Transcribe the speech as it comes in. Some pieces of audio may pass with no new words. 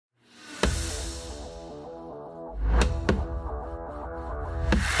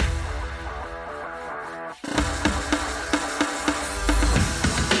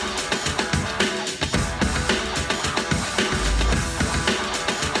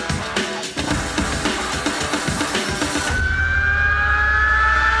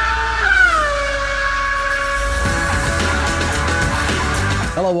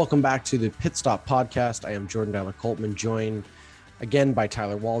Hello, welcome back to the Pit Stop Podcast. I am Jordan Dyler Coltman, joined again by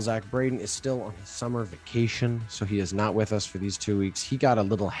Tyler Walzak. Braden is still on his summer vacation, so he is not with us for these 2 weeks. He got a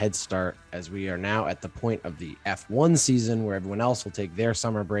little head start as we are now at the point of the F1 season where everyone else will take their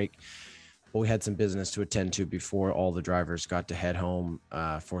summer break. But we had some business to attend to before all the drivers got to head home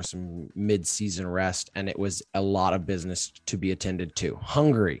for some mid-season rest, and it was a lot of business to be attended to.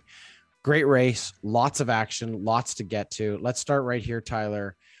 Hungary. Great race, lots of action, lots to get to. Let's start right here,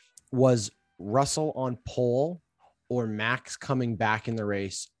 Tyler. Was Russell on pole or Max coming back in the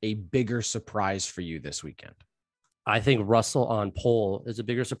race a bigger surprise for you this weekend? I think Russell on pole is a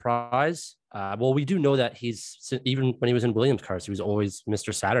bigger surprise. Well, we do know that even when he was in Williams cars, he was always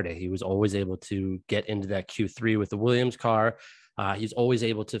Mr. Saturday. He was always able to get into that Q3 with the Williams car. He's always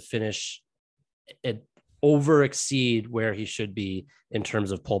able to finish it, exceed where he should be in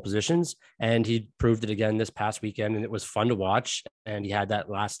terms of pole positions. And he proved it again this past weekend, and it was fun to watch. And he had that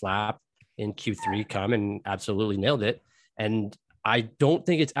last lap in Q3 come and absolutely nailed it. And I don't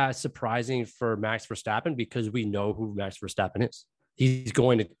think it's as surprising for Max Verstappen because we know who Max Verstappen is. He's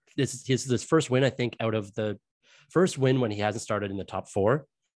going to, this is his first win, I think, out of the first win when he hasn't started in the top four.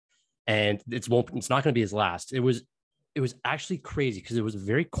 And it's not going to be his last. It was actually crazy because it was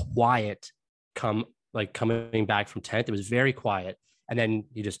very quiet coming back from 10th. It was very quiet. And then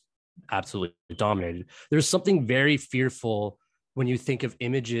he just absolutely dominated. There's something very fearful when you think of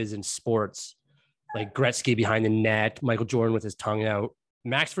images in sports, like Gretzky behind the net, Michael Jordan with his tongue out.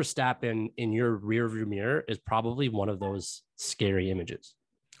 Max Verstappen in your rear view mirror is probably one of those scary images.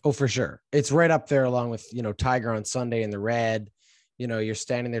 Oh, for sure. It's right up there along with, Tiger on Sunday in the red. You're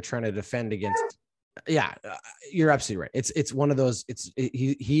standing there trying to defend against. Yeah, you're absolutely right. It's one of those.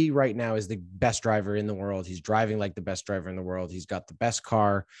 He right now is the best driver in the world. He's driving like the best driver in the world. He's got the best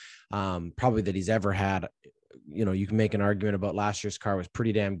car, probably that he's ever had. You can make an argument about last year's car was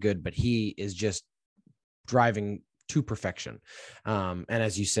pretty damn good, but he is just driving to perfection. And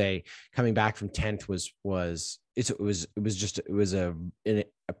as you say, coming back from 10th was a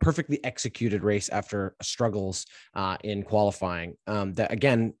perfectly executed race after struggles in qualifying. That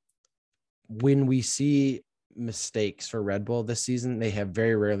again. When we see mistakes for Red Bull this season, they have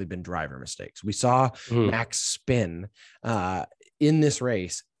very rarely been driver mistakes. We saw Max spin in this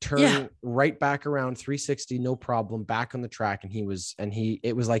race, turn right back around 360, no problem, back on the track. And he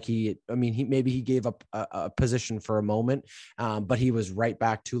gave up a position for a moment, but he was right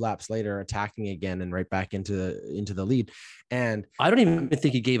back 2 laps later, attacking again and right back into the lead. And I don't even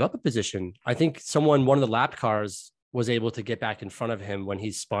think he gave up a position. I think one of the lap cars was able to get back in front of him when he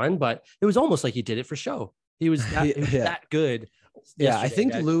spun, but it was almost like he did it for show. He was that good. Yeah, I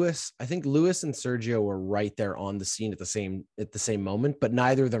think Lewis and Sergio were right there on the scene at the same moment, but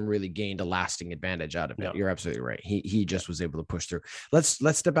neither of them really gained a lasting advantage out of it. No. You're absolutely right. He just was able to push through. Let's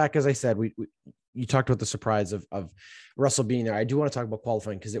step back. As I said, you talked about the surprise of Russell being there. I do want to talk about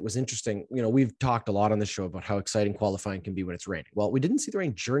qualifying because it was interesting. We've talked a lot on the show about how exciting qualifying can be when it's raining. Well, we didn't see the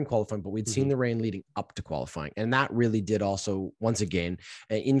rain during qualifying, but we'd seen the rain leading up to qualifying. And that really did also, once again,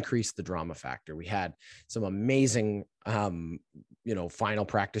 increase the drama factor. We had some amazing, final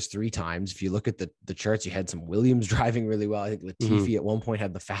practice 3 times. If you look at the charts, you had some Williams driving really well. I think Latifi at one point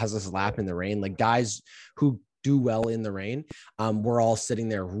had the fastest lap in the rain. Like guys who do well in the rain. We're all sitting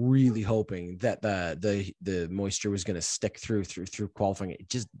there really hoping that the moisture was going to stick through qualifying. It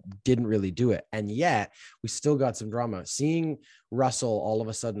just didn't really do it. And yet we still got some drama. Seeing Russell all of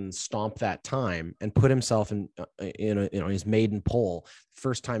a sudden stomp that time and put himself in his maiden pole,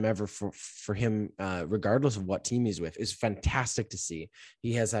 first time ever for him, regardless of what team he's with, is fantastic to see.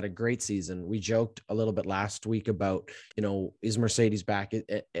 He has had a great season. We joked a little bit last week about, is Mercedes back?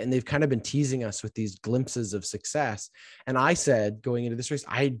 And they've kind of been teasing us with these glimpses of success. And I said, going into this race,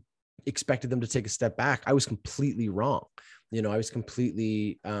 I expected them to take a step back. I was completely wrong. I was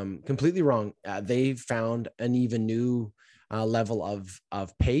completely wrong. They found an even new level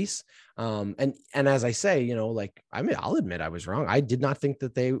of pace. And as I say, I'll admit I was wrong. I did not think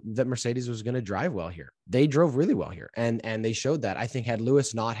that Mercedes was going to drive well here. They drove really well here. And they showed that. I think had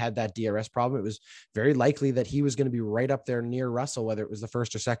Lewis not had that DRS problem, it was very likely that he was going to be right up there near Russell, whether it was the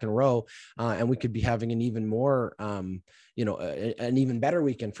first or second row. And we could be having an even more, an even better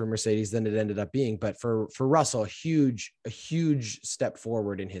weekend for Mercedes than it ended up being. But for Russell, a huge step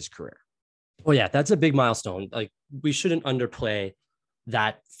forward in his career. Well, yeah, that's a big milestone. Like we shouldn't underplay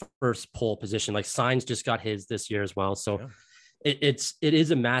that first pole position. Like Sainz just got his this year as well. So it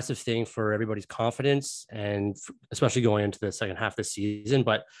is a massive thing for everybody's confidence and especially going into the second half of the season.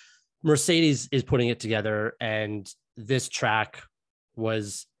 But Mercedes is putting it together, and this track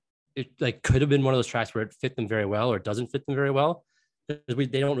could have been one of those tracks where it fit them very well or doesn't fit them very well.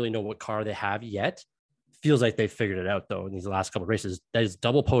 they don't really know what car they have yet. Feels like they figured it out though in these last couple of races. That is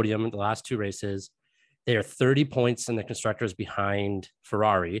double podium in the last 2 races. They are 30 points in the constructors behind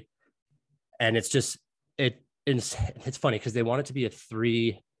Ferrari, and it's just it's funny because they want it to be a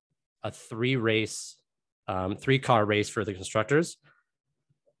three race, 3-car race for the constructors.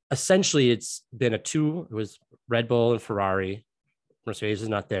 Essentially, it's been a 2. It was Red Bull and Ferrari. Mercedes is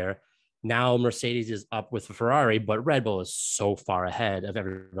not there. Now Mercedes is up with the Ferrari, but Red Bull is so far ahead of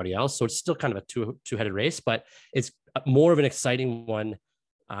everybody else. So it's still kind of a two-headed race, but it's more of an exciting one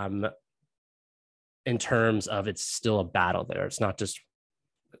in terms of it's still a battle there. It's not just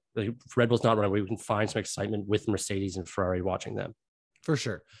like Red Bull's not running away. We can find some excitement with Mercedes and Ferrari watching them. For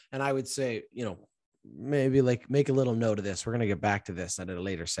sure. And I would say, maybe like make a little note of this. We're going to get back to this at a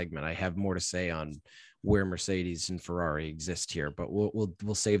later segment. I have more to say on where Mercedes and Ferrari exist here, but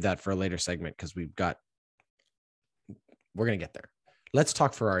we'll save that for a later segment because we're going to get there. Let's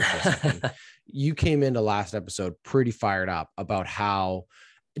talk Ferrari for a second. You came into last episode pretty fired up about how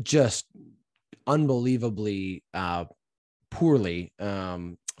just unbelievably poorly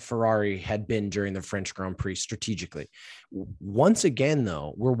Ferrari had been during the French Grand Prix strategically. Once again,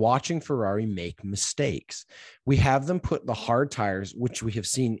 though, we're watching Ferrari make mistakes. We have them put the hard tires, which we have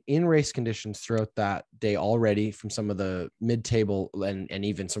seen in race conditions throughout that day already from some of the mid-table and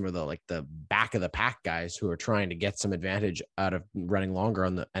even some of the the back of the pack guys who are trying to get some advantage out of running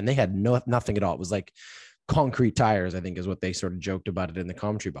longer and they had nothing at all. It was like concrete tires, I think is what they sort of joked about it in the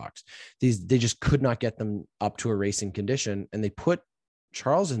commentary box. They just could not get them up to a racing condition, and they put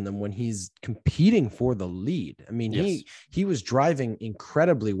Charles in them when he's competing for the lead. I mean, yes. he was driving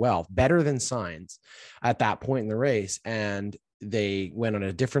incredibly well, better than Sainz at that point in the race. And they went on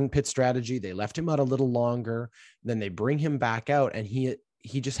a different pit strategy. They left him out a little longer. Then they bring him back out, and he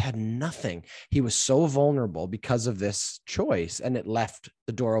just had nothing. He was so vulnerable because of this choice, and it left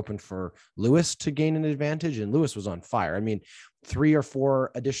the door open for Lewis to gain an advantage. And Lewis was on fire. I mean, 3 or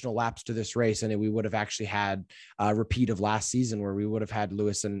 4 additional laps to this race, and we would have actually had a repeat of last season where we would have had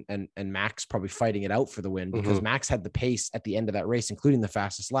Lewis and Max probably fighting it out for the win, because Max had the pace at the end of that race, including the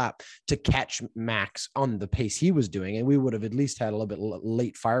fastest lap, to catch Max on the pace he was doing. And we would have at least had a little bit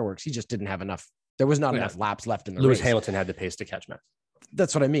late fireworks. He just didn't have enough. There was not enough laps left in the Lewis race. Hamilton had the pace to catch Max.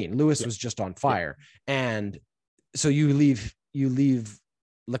 That's what I mean. Lewis was just on fire. And so you leave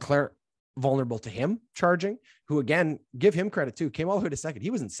Leclerc vulnerable to him charging, who, again, give him credit too, came all the way to second. He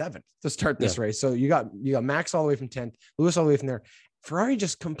was in 7th to start this race. So you got Max all the way from 10th, Lewis all the way from there. Ferrari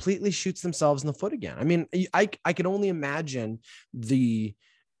just completely shoots themselves in the foot again. I mean, I can only imagine the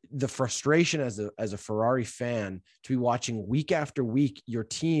frustration as a Ferrari fan to be watching week after week your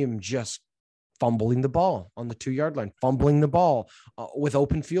team just fumbling the ball on the 2-yard line, fumbling the ball with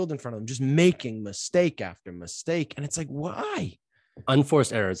open field in front of them, just making mistake after mistake. And it's like, why?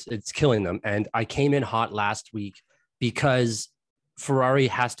 Unforced errors. It's killing them. And I came in hot last week because Ferrari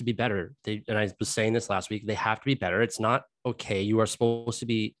has to be better. And I was saying this last week, they have to be better. It's not okay. You are supposed to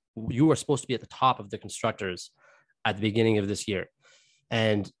be at the top of the constructors at the beginning of this year.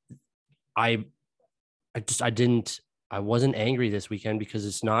 And I wasn't angry this weekend because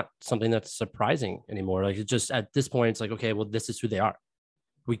it's not something that's surprising anymore. Like, it's just at this point, it's like, okay, well, this is who they are.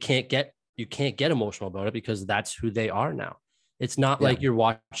 You can't get emotional about it because that's who they are now. It's not like you're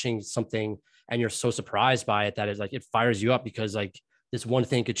watching something and you're so surprised by it that it's like, it fires you up because like this one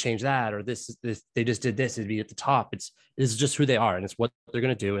thing could change that, or this they just did this, it'd be at the top. This is just who they are. And it's what they're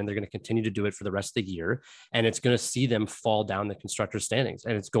going to do. And they're going to continue to do it for the rest of the year. And it's going to see them fall down the constructor standings.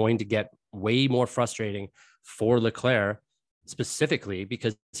 And it's going to get way more frustrating for Leclerc specifically,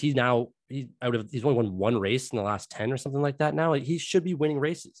 because he's only won 1 race in the last 10 or something like that. Now he should be winning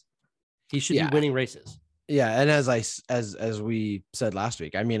races. He should be winning races. Yeah. And as we said last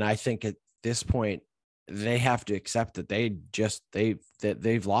week, I mean, I think at this point, they have to accept that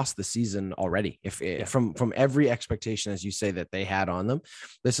they've lost the season already. From every expectation, as you say, that they had on them,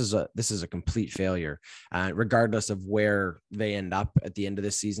 this is a complete failure, regardless of where they end up at the end of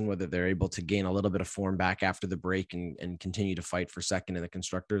this season, whether they're able to gain a little bit of form back after the break and continue to fight for second in the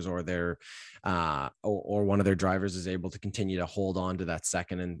constructors, or they're or one of their drivers is able to continue to hold on to that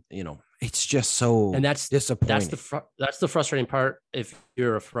second. And, it's just so, and that's disappointing. That's the frustrating part. If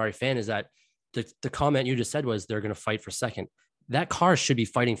you're a Ferrari fan, is that the comment you just said was they're going to fight for second. That car should be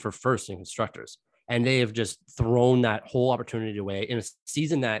fighting for first in constructors. And they have just thrown that whole opportunity away in a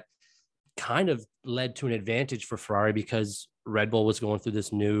season that kind of led to an advantage for Ferrari because Red Bull was going through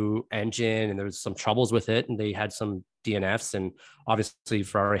this new engine and there was some troubles with it. And they had some DNFs, and obviously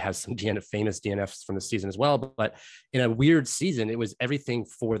Ferrari has some famous DNFs from the season as well. But in a weird season, it was everything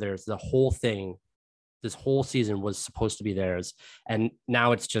for the whole thing This whole season was supposed to be theirs. And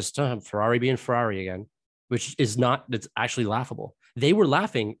now it's just Ferrari being Ferrari again, which is not, it's actually laughable. They were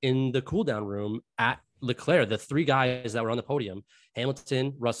laughing in the cool down room at Leclerc. The three guys that were on the podium,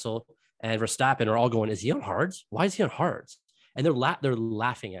 Hamilton, Russell, and Verstappen, are all going, is he on hards? Why is he on hards? And they're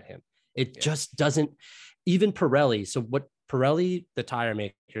laughing at him. It just doesn't, even Pirelli. So what Pirelli, the tire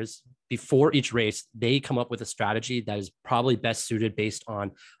makers, before each race, they come up with a strategy that is probably best suited based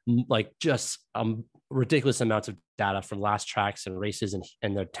on like just ridiculous amounts of data from last tracks and races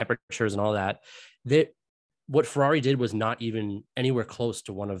and the temperatures and all that. What Ferrari did was not even anywhere close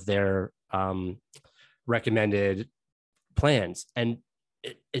to one of their recommended plans. And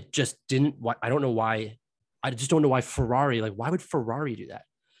it just didn't, I don't know why. I just don't know why Ferrari, like, why would Ferrari do that?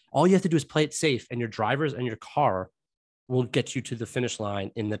 All you have to do is play it safe, and your drivers and your car will get you to the finish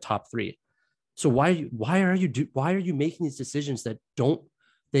line in the top three. So why are you making these decisions that don't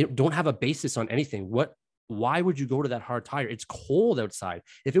have a basis on anything? Why would you go to that hard tire? It's cold outside.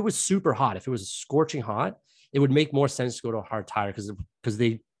 If it was super hot, if it was scorching hot, it would make more sense to go to a hard tire because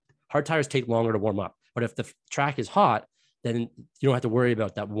hard tires take longer to warm up. But if the track is hot, then you don't have to worry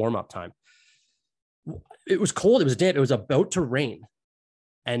about that warm up time. It was cold. It was damp. It was about to rain,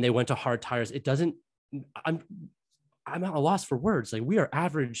 and they went to hard tires. It doesn't. I'm at a loss for words. Like, we are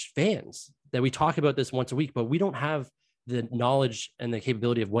average fans that we talk about this once a week, but we don't have the knowledge and the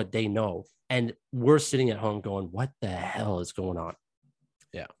capability of what they know. And we're sitting at home going, what the hell is going on?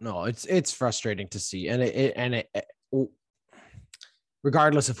 Yeah, no, it's frustrating to see. And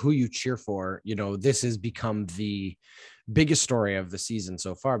regardless of who you cheer for, you know, this has become the biggest story of the season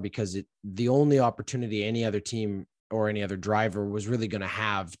so far, because the only opportunity any other team or any other driver was really going to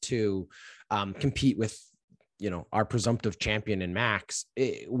have to compete with, you know, our presumptive champion in Max,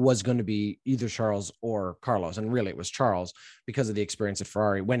 it was going to be either Charles or Carlos. And really it was Charles because of the experience at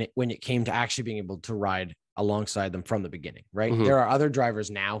Ferrari when it came to actually being able to ride alongside them from the beginning, right? Mm-hmm. There are other drivers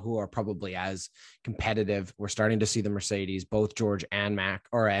now who are probably as competitive. We're starting to see the Mercedes, both George and Mac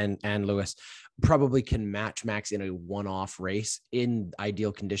and Lewis probably can match Max in a one-off race in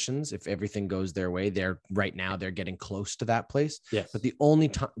ideal conditions. If everything goes their way, they're getting close to that place. Yes. But the only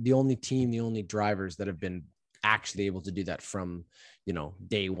drivers that have been actually able to do that from, you know,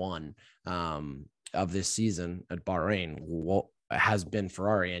 day one of this season at Bahrain has been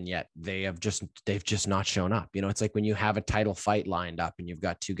Ferrari, and yet they've just not shown up. You know, it's like when you have a title fight lined up and you've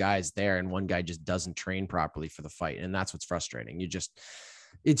got two guys there and one guy just doesn't train properly for the fight, and that's what's frustrating.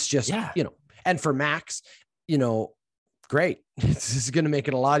 It's just you know, and for Max, you know, great. This is going to make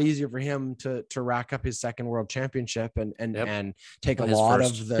it a lot easier for him to rack up his second world championship and take a lot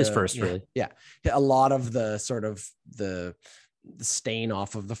of his first, really. Yeah. A lot of the sort of the stain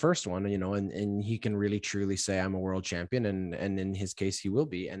off of the first one, you know, and he can really truly say I'm a world champion, and in his case he will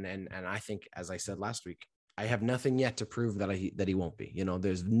be. And I think, as I said last week, I have nothing yet to prove that he won't be. You know,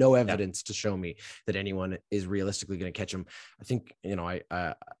 there's no evidence to show me that anyone is realistically going to catch him. I think, you know,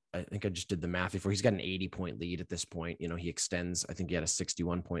 I think I just did the math before. He's got an 80-point lead at this point. You know, he extends, I think he had a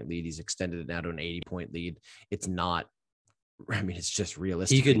 61-point lead. He's extended it now to an 80-point lead. It's not, I mean, it's just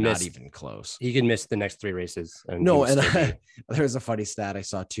realistically not even close. He could miss the next three races. There's a funny stat I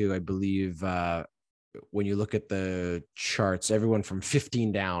saw too. I believe when you look at the charts, everyone from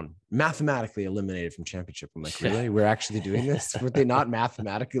 15 down mathematically eliminated from championship. I'm like, really? We're actually doing this? Were they not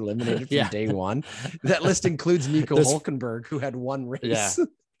mathematically eliminated from day one? That list includes Nico Hülkenberg, who had one race. Yeah.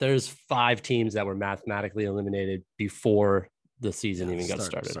 There's 5 teams that were mathematically eliminated before the season even got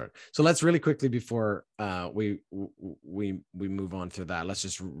started. So let's really quickly, before we move on to that, let's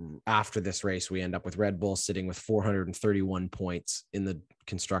just, after this race, we end up with Red Bull sitting with 431 points in the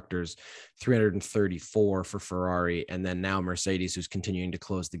constructors, 334 for Ferrari, and then now Mercedes, who's continuing to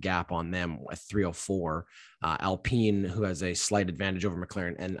close the gap on them at 304. Alpine, who has a slight advantage over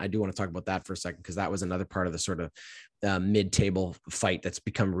McLaren, and I do want to talk about that for a second, because that was another part of the sort of mid-table fight that's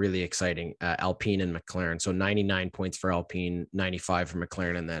become really exciting. Alpine and McLaren. So 99 points for Alpine, 95 for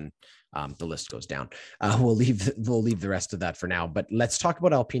McLaren, and then the list goes down. We'll leave the rest of that for now, but let's talk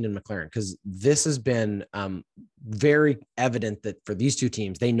about Alpine and McLaren, because this has been very evident that for these two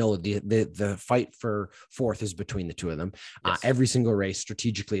teams, they know the fight for fourth is between the two of them. Yes. Every single race,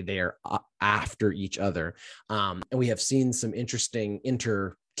 strategically, they are after each other. And we have seen some interesting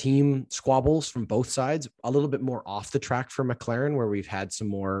team squabbles from both sides, a little bit more off the track for McLaren, where we've had some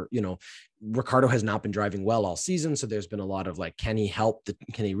more, you know, Ricciardo has not been driving well all season. So there's been a lot of like, can he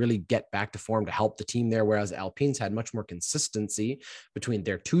really get back to form to help the team there? Whereas Alpine's had much more consistency between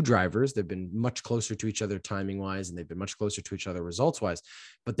their two drivers. They've been much closer to each other timing wise, and they've been much closer to each other results wise,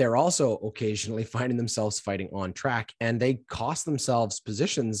 but they're also occasionally finding themselves fighting on track, and they cost themselves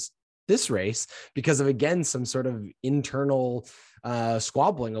positions this race because of, again, some sort of internal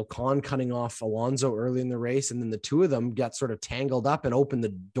squabbling. Ocon cutting off Alonso early in the race, and then the two of them got sort of tangled up and opened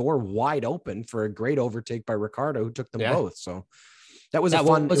the door wide open for a great overtake by Ricardo, who took them both. So that was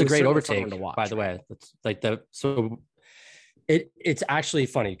a great overtake to watch, by the way. It's like it's actually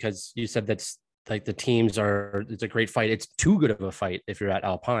funny because you said that's like it's a great fight. It's too good of a fight if you're at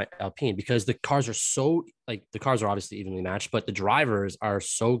Alpine, because the cars are obviously evenly matched, but the drivers are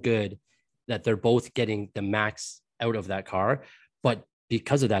so good that they're both getting the max out of that car. But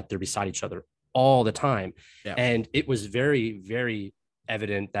because of that, they're beside each other all the time. Yeah. And it was very, very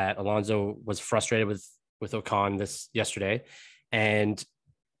evident that Alonso was frustrated with Ocon yesterday. And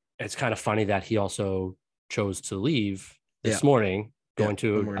it's kind of funny that he also chose to leave this morning, going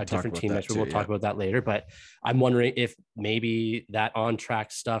to a different team. We'll talk about that later. But I'm wondering if maybe that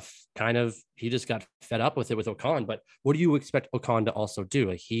on-track stuff he just got fed up with it with Ocon. But what do you expect Ocon to also do?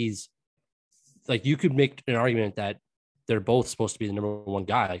 Like, you could make an argument that they're both supposed to be the number one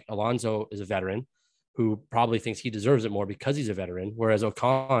guy. Like, Alonso is a veteran who probably thinks he deserves it more because he's a veteran, whereas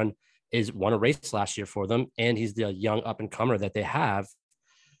Ocon won a race last year for them, and he's the young up and comer that they have,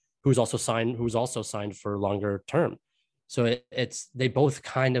 who's also signed for longer term. So they both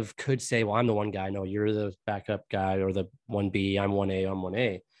kind of could say, well, I'm the one guy. No, you're the backup guy, or the 1B, I'm 1A, I'm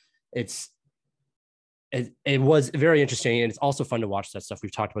 1A. It was very interesting. And it's also fun to watch that stuff.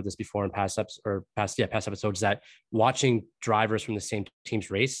 We've talked about this before in past episodes, that watching drivers from the same team's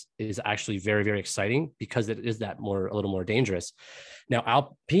race is actually very, very exciting, because it is a little more dangerous. Now,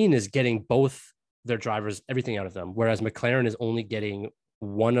 Alpine is getting both their drivers, everything out of them, whereas McLaren is only getting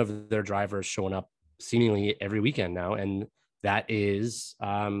one of their drivers showing up seemingly every weekend now, and that is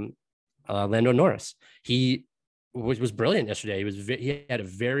Lando Norris. He was brilliant yesterday. He had a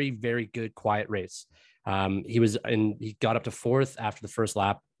very, very good quiet race. He got up to fourth after the first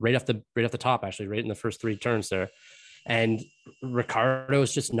lap, right off the top, actually, right in the first three turns there. And Ricardo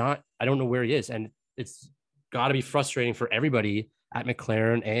is just not, I don't know where he is. And it's got to be frustrating for everybody at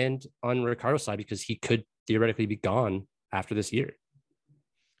McLaren and on Ricardo's side, because he could theoretically be gone after this year.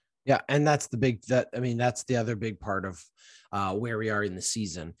 Yeah. And that's the other big part of where we are in the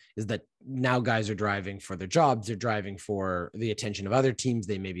season, is that now guys are driving for their jobs. They're driving for the attention of other teams.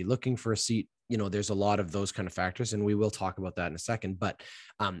 They may be looking for a seat. There's a lot of those kind of factors, and we will talk about that in a second. But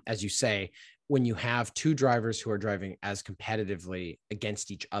as you say, when you have two drivers who are driving as competitively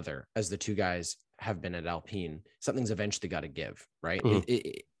against each other as the two guys have been at Alpine, something's eventually got to give, right?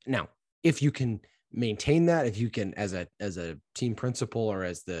 Mm-hmm. Now, if you can maintain that, if you can, as a team principal or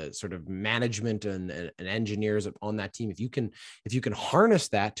as the sort of management and engineers on that team, if you can harness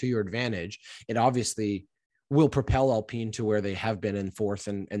that to your advantage, it obviously will propel Alpine to where they have been in fourth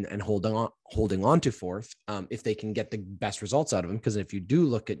and holding on to fourth, if they can get the best results out of them. Because if you do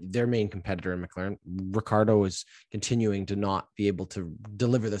look at their main competitor in McLaren, Ricardo is continuing to not be able to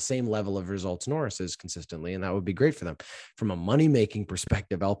deliver the same level of results Norris is consistently, and that would be great for them. From a money-making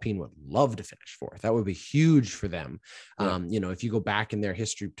perspective, Alpine would love to finish fourth. That would be huge for them. Yeah. If you go back in their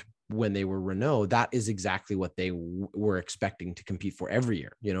history when they were Renault, that is exactly what they were expecting to compete for every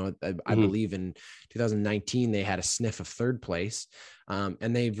year. I believe in 2019, they had a sniff of third place.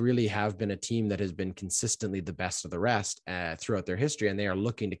 And they really have been a team that has been consistently the best of the rest throughout their history. And they are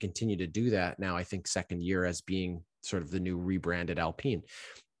looking to continue to do that now, I think, second year as being sort of the new rebranded Alpine.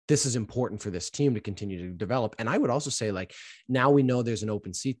 This is important for this team to continue to develop. And I would also say, like, now we know there's an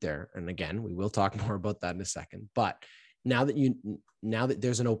open seat there. And again, we will talk more about that in a second, but now that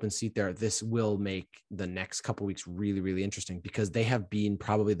there's an open seat there, this will make the next couple of weeks really, really interesting, because they have been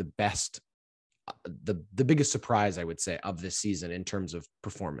probably the best, the biggest surprise, I would say, of this season in terms of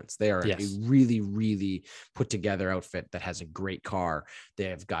performance. They are a really, really put together outfit that has a great car. They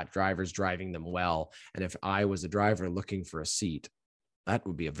have got drivers driving them well. And if I was a driver looking for a seat, that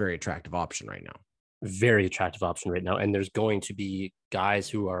would be a very attractive option right now. Very attractive option right now. And there's going to be guys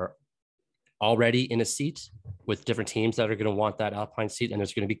who are already in a seat with different teams that are going to want that Alpine seat, and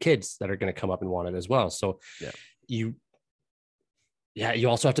there's going to be kids that are going to come up and want it as well. So you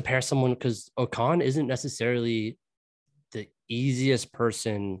also have to pair someone, because Ocon isn't necessarily the easiest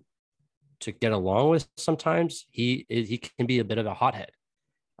person to get along with. Sometimes he can be a bit of a hothead.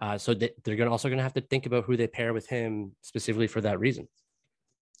 So they're also going to have to think about who they pair with him specifically for that reason.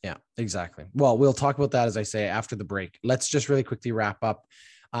 Yeah, exactly. Well, we'll talk about that, as I say, after the break. Let's just really quickly wrap up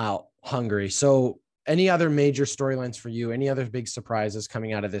Hungary. So any other major storylines for you? Any other big surprises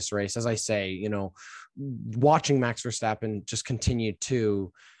coming out of this race? As I say, watching Max Verstappen just continue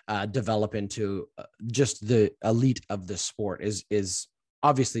to develop into just the elite of the sport is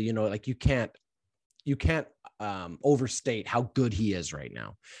obviously, like, you can't overstate how good he is right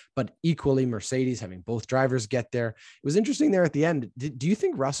now. But equally, Mercedes having both drivers get there. It was interesting there at the end. Do you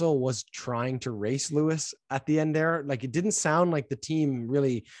think Russell was trying to race Lewis at the end there? Like, it didn't sound like the team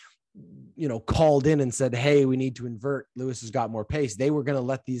really, called in and said, hey, we need to invert. Lewis has got more pace. They were going to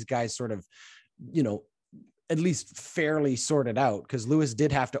let these guys sort of, at least fairly sorted out, because Lewis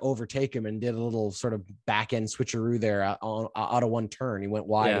did have to overtake him and did a little sort of back end switcheroo there out of one turn. He went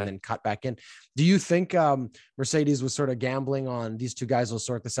wide and then cut back in. Do you think Mercedes was sort of gambling on these two guys will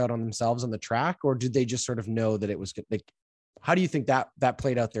sort this out on themselves on the track, or did they just sort of know that it was like, how do you think that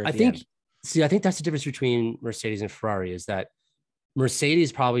played out there? I think that's the difference between Mercedes and Ferrari, is that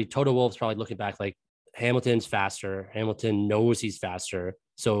Mercedes Toto Wolff's probably looking back like, Hamilton's faster. Hamilton knows he's faster.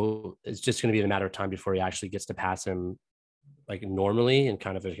 So it's just going to be a matter of time before he actually gets to pass him like normally in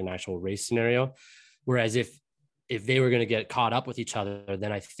kind of like an actual race scenario. Whereas if they were going to get caught up with each other,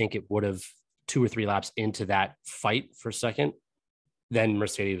 then I think it would have 2 or 3 laps into that fight for second, then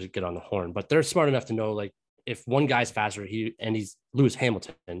Mercedes would get on the horn. But they're smart enough to know, like, if one guy's faster, he's Lewis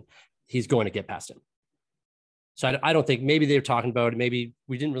Hamilton, he's going to get past him. So I don't think, maybe they were talking about it. Maybe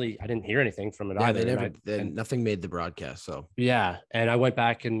I didn't hear anything from it either. Nothing made the broadcast. So yeah. And I went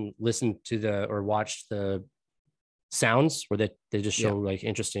back and listened to watched the sounds where they just show like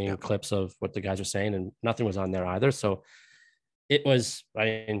interesting clips of what the guys are saying, and nothing was on there either. So it was,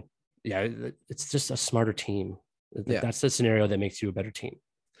 it's just a smarter team. That's the scenario that makes you a better team.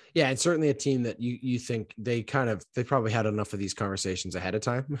 Yeah, and certainly a team that you think they probably had enough of these conversations ahead of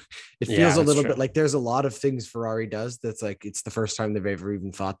time. It feels a little bit like there's a lot of things Ferrari does that's like it's the first time they've ever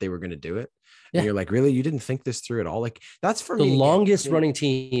even thought they were going to do it. And you're like, really? You didn't think this through at all? Like, that's for me the longest running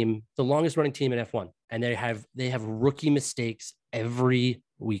team in F1, and they have rookie mistakes every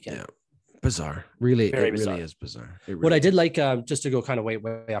weekend. Yeah. Bizarre. Really, Very it bizarre. really is bizarre. What I did like, just to go kind of way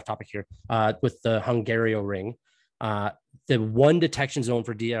off topic here, with the Hungario ring, the one detection zone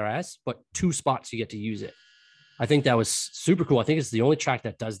for DRS, but 2 spots you get to use it. I think that was super cool. I think it's the only track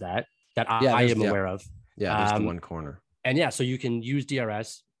that does that I am aware of. Yeah, there's the one corner. And so you can use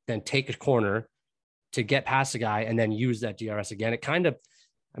DRS, then take a corner to get past a guy, and then use that DRS again. It kind of,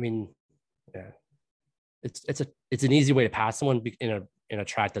 it's an easy way to pass someone in a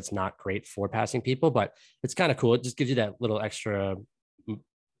track that's not great for passing people, but it's kind of cool. It just gives you that little extra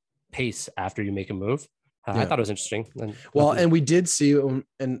pace after you make a move. I thought it was interesting. And we did see,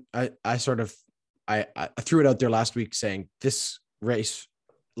 and I threw it out there last week saying this race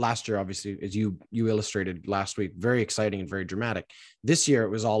last year, obviously, as you illustrated last week, very exciting and very dramatic. This year, it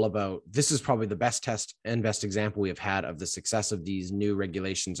was all about, this is probably the best test and best example we have had of the success of these new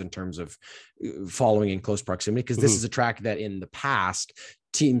regulations in terms of following in close proximity, because this is a track that in the past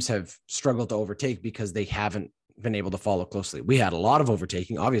teams have struggled to overtake because they haven't been able to follow closely. We had a lot of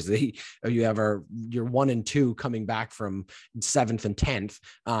overtaking. Obviously, you have your 1 and 2 coming back from 7th and 10th.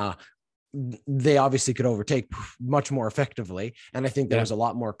 They obviously could overtake much more effectively. And I think there was a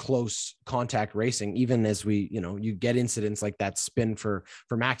lot more close contact racing, even as we, you get incidents like that spin for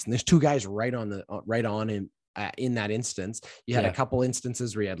Max, and there's 2 guys right on him. In that instance, you had a couple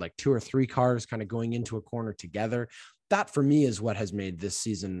instances where you had like 2 or 3 cars kind of going into a corner together. That for me is what has made this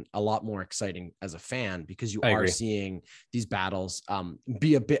season a lot more exciting as a fan, because you are seeing these battles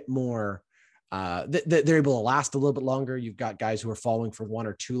be a bit more, they're able to last a little bit longer. You've got guys who are following for 1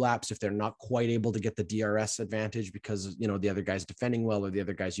 or 2 laps if they're not quite able to get the DRS advantage because, the other guy's defending well or the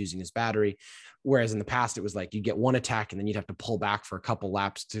other guy's using his battery. Whereas in the past, it was like you get 1 attack and then you'd have to pull back for a couple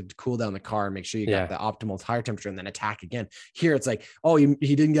laps to cool down the car and make sure you got the optimal tire temperature and then attack again. Here, it's like, oh,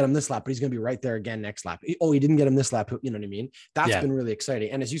 he didn't get him this lap, but he's going to be right there again next lap. Oh, he didn't get him this lap. You know what I mean? That's been really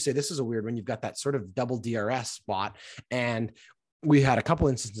exciting. And as you say, this is a weird one. You've got that sort of double DRS spot, and we had a couple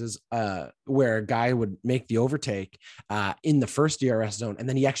instances where a guy would make the overtake in the first DRS zone, and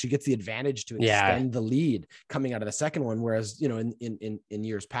then he actually gets the advantage to extend the lead coming out of the second one. Whereas, in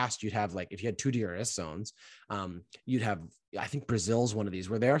years past, you'd have, like, if you had 2 DRS zones, you'd have, I think Brazil's one of these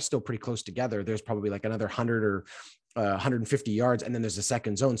where they are still pretty close together. There's probably like another 100 or 150 yards, and then there's a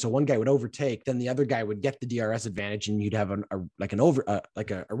second zone. So one guy would overtake, then the other guy would get the DRS advantage, and you'd have a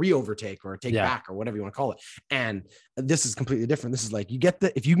re-overtake or a take back or whatever you want to call it. And this is completely different. This is like,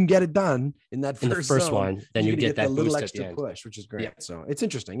 if you can get it done in that first zone, one, then you get that little extra push, which is great. Yeah. So it's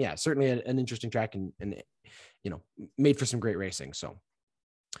interesting. Yeah, certainly an interesting track, and made for some great racing. So,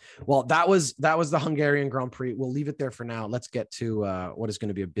 well, that was the Hungarian Grand Prix. We'll leave it there for now. Let's get to what is going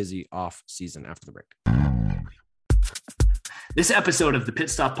to be a busy off season after the break. This episode of the Pit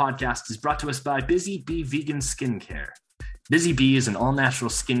Stop Podcast is brought to us by Busy Bee Vegan Skincare. Busy Bee is an all-natural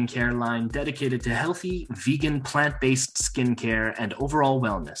skincare line dedicated to healthy, vegan, plant-based skincare and overall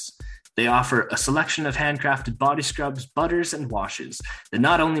wellness. They offer a selection of handcrafted body scrubs, butters, and washes that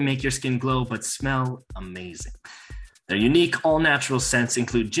not only make your skin glow, but smell amazing. Their unique all-natural scents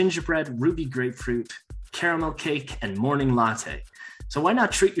include gingerbread, ruby grapefruit, caramel cake, and morning latte. So why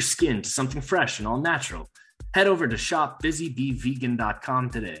not treat your skin to something fresh and all-natural? Head over to shopbusybeevegan.com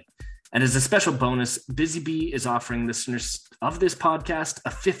today. And as a special bonus, Busy Bee is offering listeners of this podcast a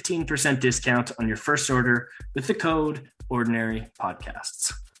 15% discount on your first order with the code Ordinary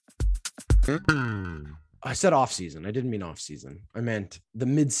Podcasts. I said off season. I didn't mean off season. I meant the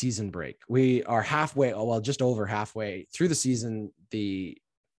mid-season break. We are halfway, just over halfway through the season. The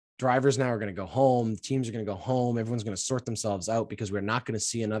drivers now are going to go home. The teams are going to go home. Everyone's going to sort themselves out because we're not going to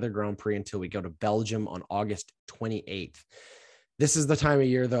see another Grand Prix until we go to Belgium on August 28th. This is the time of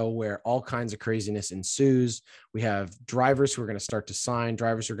year, though, where all kinds of craziness ensues. We have drivers who are going to start to sign,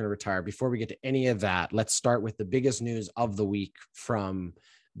 drivers who are going to retire. Before we get to any of that, let's start with the biggest news of the week from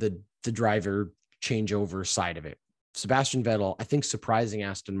the driver changeover side of it. Sebastian Vettel, I think, surprising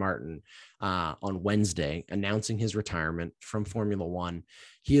Aston Martin on Wednesday, announcing his retirement from Formula One.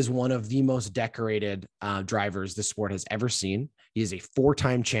 He is one of the most decorated drivers the sport has ever seen. He is a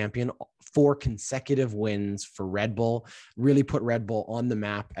four-time champion, 4 consecutive wins for Red Bull, really put Red Bull on the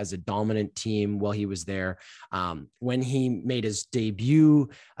map as a dominant team while he was there. When he made his debut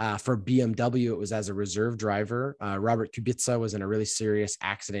for BMW, it was as a reserve driver. Robert Kubica was in a really serious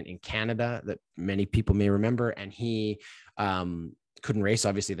accident in Canada that many people may remember, and he couldn't race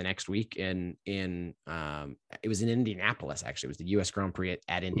obviously the next week it was in Indianapolis. Actually, it was the US Grand Prix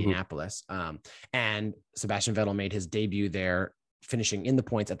at Indianapolis. And Sebastian Vettel made his debut there, finishing in the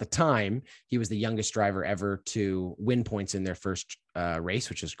points. At the time, he was the youngest driver ever to win points in their first race,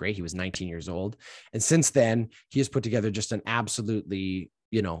 which is great. He was 19 years old. And since then, he has put together just an absolutely,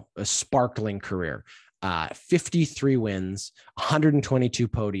 a sparkling career. 53 wins, 122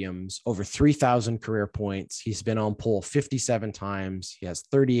 podiums, over 3,000 career points. He's been on pole 57 times. He has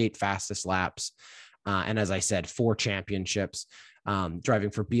 38 fastest laps. And as I said, 4 championships, driving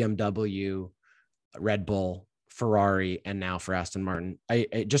for BMW, Red Bull, Ferrari, and now for Aston Martin.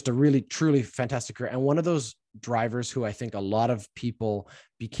 Just a really, truly fantastic career. And one of those drivers who I think a lot of people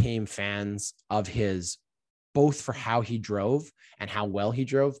became fans of his, both for how he drove and how well he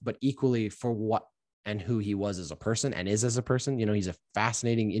drove, but equally for what and who he was as a person and is as a person. He's a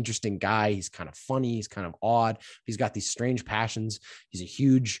fascinating, interesting guy. He's kind of funny. He's kind of odd. He's got these strange passions. He's a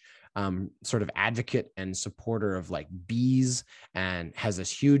huge sort of advocate and supporter of like bees, and has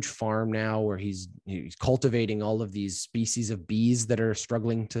this huge farm now where he's cultivating all of these species of bees that are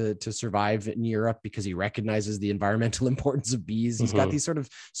struggling to survive in Europe because he recognizes the environmental importance of bees. He's got these sort of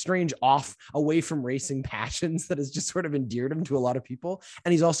strange away from racing passions that has just sort of endeared him to a lot of people.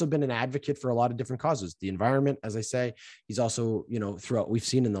 And he's also been an advocate for a lot of different causes, the environment, as I say. He's also, throughout, we've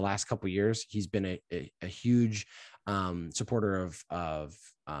seen in the last couple of years, he's been a huge supporter of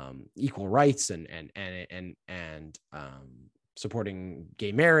equal rights and supporting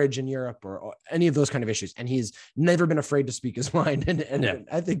gay marriage in Europe or any of those kind of issues. And he's never been afraid to speak his mind. And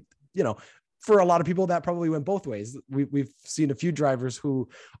I think, for a lot of people that probably went both ways. We've seen a few drivers who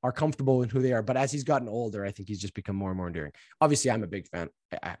are comfortable in who they are, but as he's gotten older, I think he's just become more and more endearing. Obviously, I'm a big fan.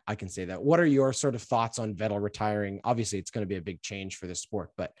 I can say that. What are your sort of thoughts on Vettel retiring? Obviously, it's going to be a big change for this sport,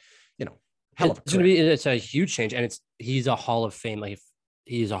 but it's a huge change, and he's a Hall of Fame. Like,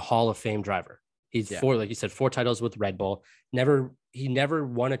 he's a Hall of Fame driver. He's like you said, 4 titles with Red Bull. He never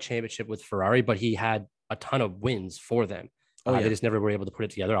won a championship with Ferrari, but he had a ton of wins for them. They just never were able to put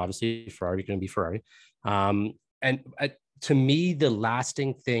it together. Obviously, Ferrari going to be Ferrari. To me, the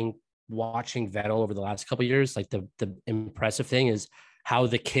lasting thing watching Vettel over the last couple of years, like the impressive thing, is how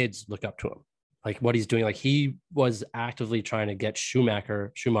the kids look up to him. Like what he's doing. Like he was actively trying to get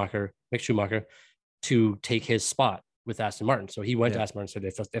Mick Schumacher to take his spot with Aston Martin. So he went to Aston Martin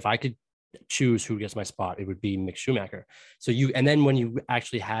and said, if I could choose who gets my spot, it would be Mick Schumacher. And then when you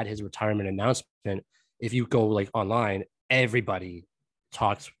actually had his retirement announcement, if you go like online, everybody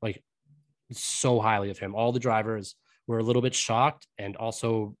talks like so highly of him. All the drivers were a little bit shocked and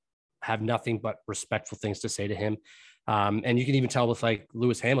also have nothing but respectful things to say to him. And you can even tell with like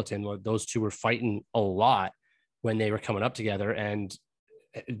Lewis Hamilton, those two were fighting a lot when they were coming up together, and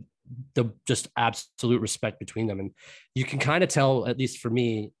the just absolute respect between them. And you can kind of tell, at least for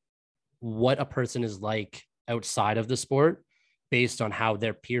me, what a person is like outside of the sport based on how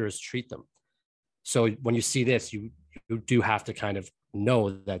their peers treat them. So when you see this, you do have to kind of know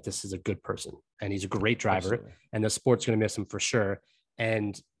that this is a good person and he's a great driver. Absolutely. And the sport's going to miss him for sure.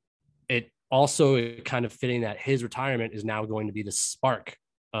 And it also kind of fitting that his retirement is now going to be the spark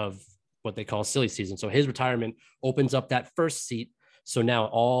of what they call silly season. So his retirement opens up that first seat So now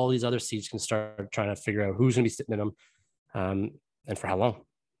all these other seats can start trying to figure out who's going to be sitting in them, and for how long.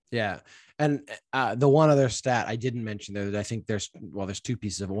 Yeah. And the one other stat I didn't mention there that I think there's two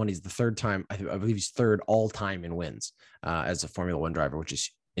pieces of it. One, he's the third time, I believe he's third all time in wins as a Formula One driver, which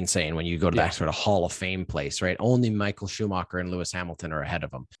is insane when you go to that sort of Hall of Fame place, right? Only Michael Schumacher and Lewis Hamilton are ahead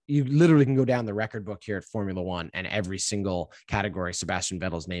of him. You literally can go down the record book here at Formula One, and every single category, Sebastian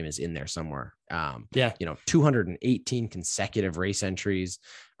Vettel's name is in there somewhere. 218 consecutive race entries.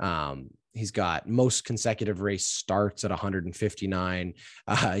 He's got most consecutive race starts at 159.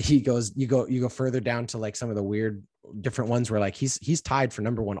 You go further down to like some of the weird different ones where like he's tied for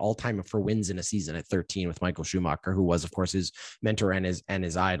number one all time for wins in a season at 13 with Michael Schumacher, who was of course his mentor and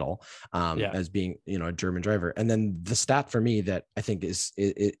his idol, as being, a German driver. And then the stat for me that I think is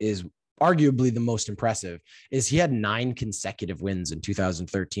arguably the most impressive is he had 9 consecutive wins in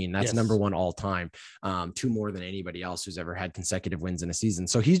 2013. That's number one all time, 2 more than anybody else who's ever had consecutive wins in a season.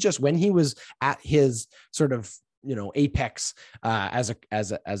 So he's just, when he was at his sort of, apex as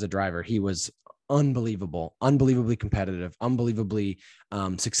a driver, he was unbelievably competitive, unbelievably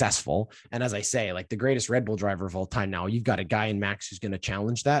successful. And as I say, like the greatest Red Bull driver of all time. Now you've got a guy in Max who's going to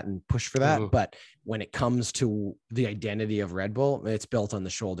challenge that and push for that. Mm-hmm. But when it comes to the identity of Red Bull, it's built on the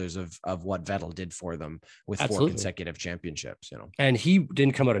shoulders of what Vettel did for them with 4 consecutive championships, And he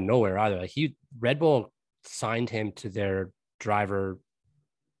didn't come out of nowhere either. Like Red Bull signed him to their driver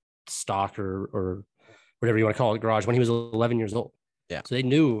stock or whatever you want to call it, garage when he was 11 years old. Yeah. So they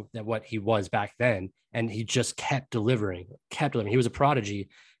knew that what he was back then, and he just kept delivering. He was a prodigy,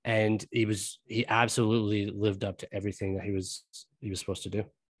 and he absolutely lived up to everything that he was supposed to do.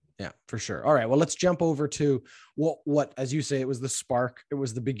 Yeah, for sure. All right. Well, let's jump over to what, as you say, it was the spark. It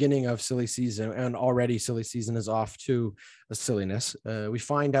was the beginning of silly season, and already silly season is off to a silliness. We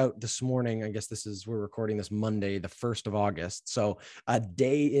find out this morning, I guess we're recording this Monday, the 1st of August. So a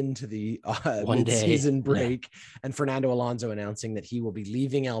day into the mid-season break, and Fernando Alonso announcing that he will be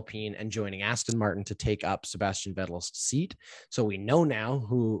leaving Alpine and joining Aston Martin to take up Sebastian Vettel's seat. So we know now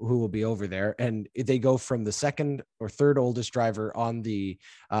who will be over there. And they go from the second or third oldest driver on the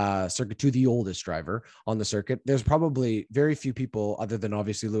circuit to the oldest driver on the circuit. There's probably very few people other than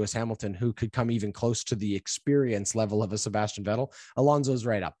obviously Lewis Hamilton who could come even close to the experience level of a Sebastian Vettel. Alonso's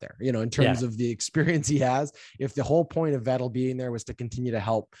right up there, in terms of the experience he has. If the whole point of Vettel being there was to continue to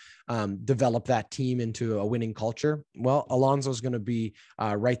help develop that team into a winning culture, well, Alonso's going to be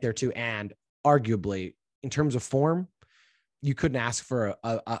right there too. And arguably in terms of form, you couldn't ask for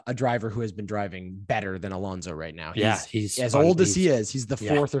a driver who has been driving better than Alonso right now. He's as old as he is. He's the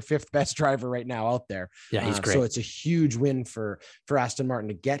 4th or 5th best driver right now out there. Yeah, he's great. So it's a huge win for Aston Martin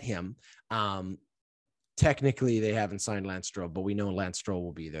to get him. Technically, they haven't signed Lance Stroll, but we know Lance Stroll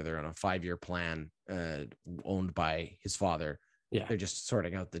will be there. They're on a 5-year plan owned by his father. Yeah, they're just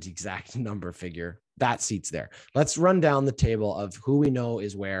sorting out the exact number figure. That seat's there. Let's run down the table of who we know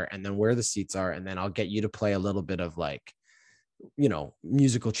is where, and then where the seats are, and then I'll get you to play a little bit of like,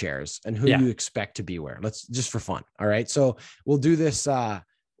 musical chairs and who you expect to be where. Let's just for fun. All right. So we'll do this. Why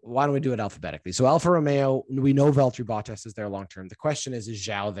don't we do it alphabetically? So Alfa Romeo, we know Valtteri Bottas is there long-term. The question is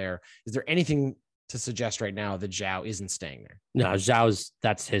Zhao there? Is there anything to suggest right now that Zhao isn't staying there? No,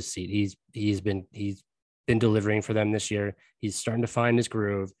 that's his seat. He's been delivering for them this year. He's starting to find his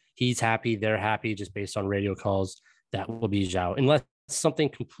groove. He's happy. They're happy just based on radio calls. That will be Zhao. Unless something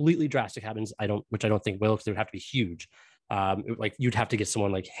completely drastic happens, which I don't think will, because it would have to be huge. Like you'd have to get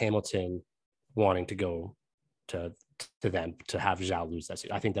someone like Hamilton wanting to go to them to have Zhao lose that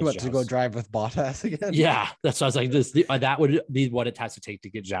seat. I think that's to go drive with Bottas again. Yeah, that's what I was like. That would be what it has to take to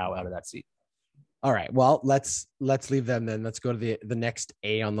get Zhao out of that seat. All right. Well, let's leave them then. Let's go to the next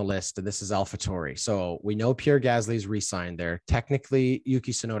A on the list, and this is AlphaTauri. So we know Pierre Gasly's re-signed there. Technically,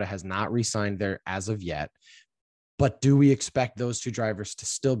 Yuki Tsunoda has not re-signed there as of yet. But do we expect those 2 drivers to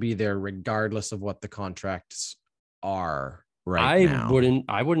still be there regardless of what the contracts are now?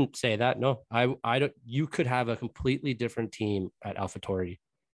 I wouldn't say that. No, I don't. You could have a completely different team at AlphaTauri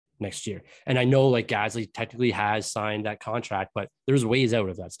next year. And I know like Gasly technically has signed that contract, but there's ways out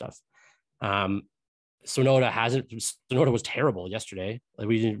of that stuff. Tsunoda was terrible yesterday. Like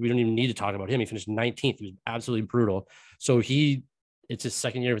we don't even need to talk about him. He finished 19th. He was absolutely brutal. So it's his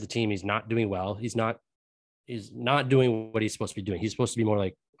second year with the team. He's not doing well. He's not doing what he's supposed to be doing. He's supposed to be more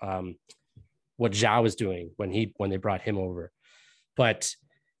like, what Zhao was doing when they brought him over. But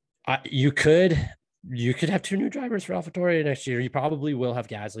you could have 2 new drivers for AlphaTauri next year. You probably will have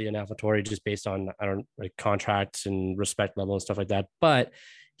Gasly and AlphaTauri just based on contracts and respect level and stuff like that. But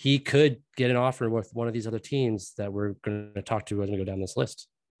he could get an offer with one of these other teams that we're going to talk to as we go down this list.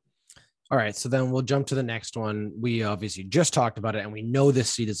 All right, so then we'll jump to the next one. We obviously just talked about it, and we know this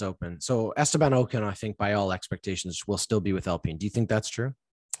seat is open. So Esteban Ocon, I think, by all expectations, will still be with Alpine. Do you think that's true?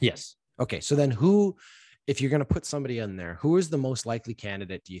 Yes. Okay, so then who, if you're going to put somebody in there, who is the most likely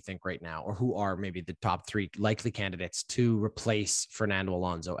candidate, do you think, right now? Or who are maybe the top 3 likely candidates to replace Fernando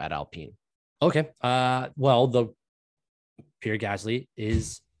Alonso at Alpine? Okay. Well, the Pierre Gasly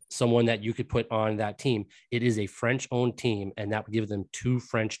is someone that you could put on that team. It is a French-owned team, and that would give them 2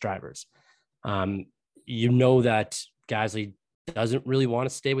 French drivers. You know that Gasly doesn't really want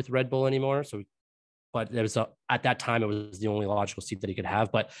to stay with Red Bull anymore. So, but there was at that time, it was the only logical seat that he could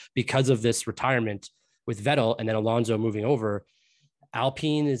have. But because of this retirement with Vettel and then Alonso moving over,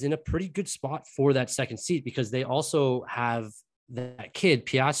 Alpine is in a pretty good spot for that second seat because they also have that kid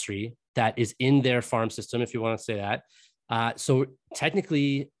Piastri that is in their farm system, if you want to say that. So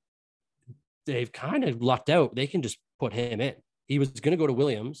technically, they've kind of lucked out. They can just put him in. He was going to go to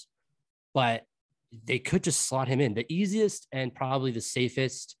Williams, but they could just slot him in. The easiest and probably the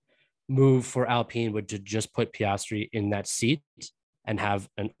safest move for Alpine would to just put Piastri in that seat and have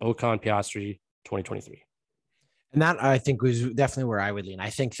an Ocon Piastri 2023. And that, I think, was definitely where I would lean. I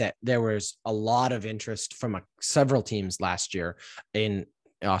think that there was a lot of interest from several teams last year in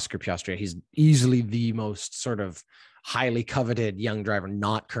Oscar Piastri. He's easily the most sort of highly coveted young driver,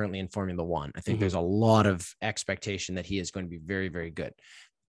 not currently in Formula One. I think there's a lot of expectation that he is going to be very, very good.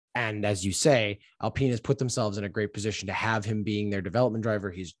 And as you say, Alpine has put themselves in a great position to have him being their development driver.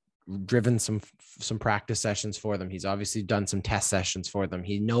 He's driven some practice sessions for them. He's obviously done some test sessions for them.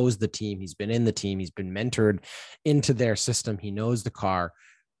 He knows the team. He's been in the team. He's been mentored into their system. He knows the car.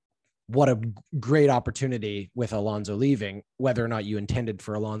 What a great opportunity with Alonso leaving, whether or not you intended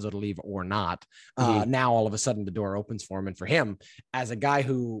for Alonso to leave or not. Now, all of a sudden, the door opens for him. And for him, as a guy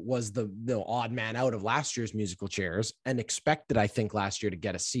who was the odd man out of last year's musical chairs and expected, I think, last year to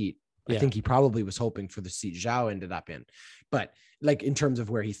get a seat, I think he probably was hoping for the seat Zhao ended up in. But like in terms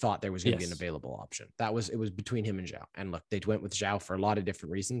of where he thought there was going to be an available option, it was between him and Zhao. And look, they went with Zhao for a lot of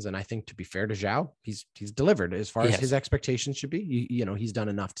different reasons. And I think, to be fair to Zhao, he's delivered as far as his expectations should be. You know, he's done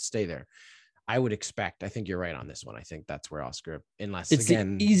enough to stay there. I would expect, I think you're right on this one. I think that's where Oscar, unless it's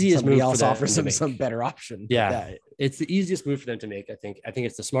again, the easiest somebody move else offers him some better option. Yeah, it's the easiest move for them to make. I think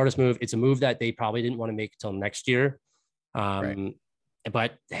it's the smartest move. It's a move that they probably didn't want to make until next year.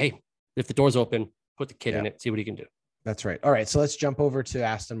 But hey, if the door's open, put the kid in it, see what he can do. That's right. All right. So let's jump over to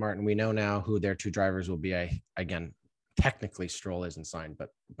Aston Martin. We know now who their 2 drivers will be. Again, technically Stroll isn't signed, but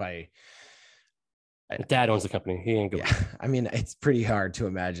Dad owns the company. He ain't good. Yeah. I mean, it's pretty hard to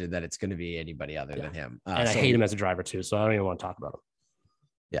imagine that it's going to be anybody other than him. And I hate him as a driver too. So I don't even want to talk about him.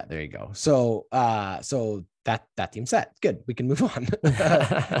 Yeah, there you go. So that team's set. Good. We can move on.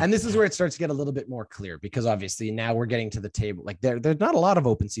 And this is where it starts to get a little bit more clear, because obviously now we're getting to the table. Like there's not a lot of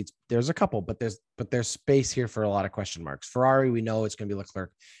open seats. There's a couple, but there's space here for a lot of question marks. Ferrari, we know it's going to be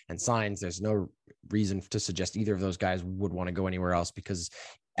Leclerc and Sainz. There's no reason to suggest either of those guys would want to go anywhere else, because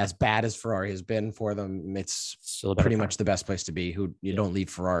as bad as Ferrari has been for them, it's still pretty much the best place to be. You don't leave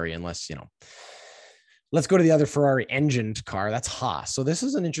Ferrari unless, you know. Let's go to the other Ferrari engined car. That's Haas. So this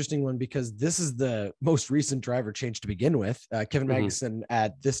is an interesting one because this is the most recent driver change to begin with. Kevin Magnussen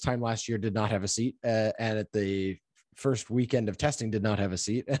at this time last year did not have a seat, and at the first weekend of testing did not have a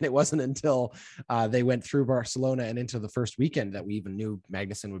seat. And it wasn't until they went through Barcelona and into the first weekend that we even knew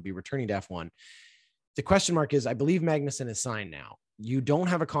Magnussen would be returning to F1. The question mark is, I believe Magnussen is signed now. You don't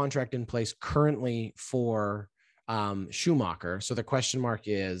have a contract in place currently for Schumacher. So the question mark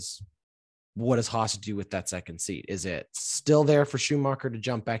is, what does Haas do with that second seat? Is it still there for Schumacher to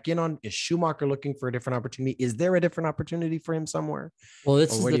jump back in on? Is Schumacher looking for a different opportunity? Is there a different opportunity for him somewhere? Well,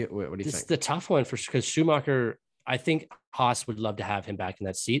 what do you think? It's the tough one because Schumacher, I think Haas would love to have him back in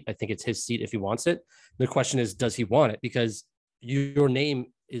that seat. I think it's his seat if he wants it. The question is, does he want it? Because your name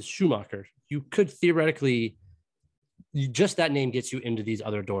is Schumacher. You could theoretically, just that name gets you into these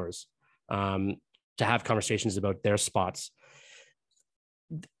other doors to have conversations about their spots.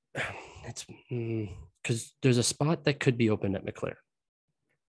 It's because there's a spot that could be open at McLaren.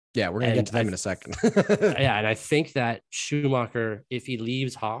 Yeah, we're going to get to them in a second. Yeah, and I think that Schumacher, if he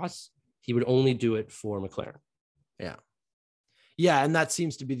leaves Haas, he would only do it for McLaren. Yeah. Yeah, and that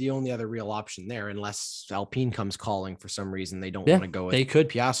seems to be the only other real option there, unless Alpine comes calling for some reason they don't want to go with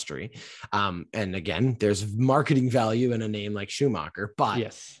Piastri. And again, there's marketing value in a name like Schumacher,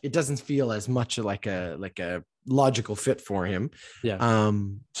 but it doesn't feel as much like a logical fit for him.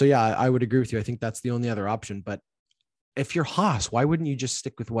 So yeah, I would agree with you. I think that's the only other option. But if you're Haas, why wouldn't you just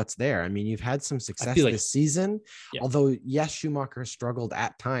stick with what's there? I mean, you've had some success this season, although yes, Schumacher has struggled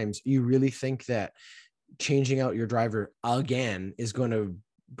at times. You really think that changing out your driver again is going to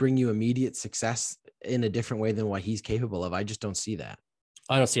bring you immediate success in a different way than what he's capable of. I just don't see that.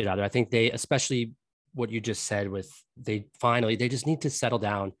 I don't see it either. I think they, especially what you just said with they just need to settle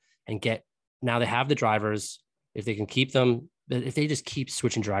down and now they have the drivers. If they can keep them, if they just keep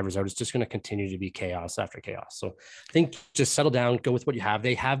switching drivers out, it's just going to continue to be chaos after chaos. So I think just settle down, go with what you have.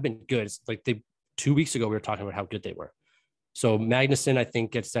 They have been good. It's like 2 weeks ago, we were talking about how good they were. So Magnussen, I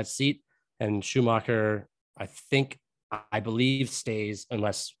think, gets that seat, and Schumacher, I believe stays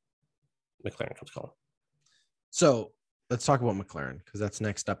unless McLaren comes calling. So let's talk about McLaren, because that's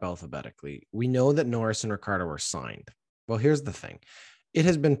next up alphabetically. We know that Norris and Ricciardo were signed. Well, here's the thing. It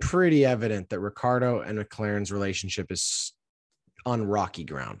has been pretty evident that Ricciardo and McLaren's relationship is on rocky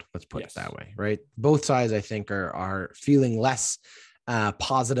ground. Let's put it that way, right? Both sides, I think, are feeling less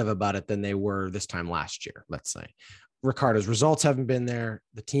positive about it than they were this time last year, let's say. Ricciardo's results haven't been there.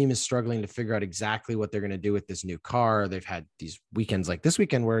 The team is struggling to figure out exactly what they're going to do with this new car. They've had these weekends like this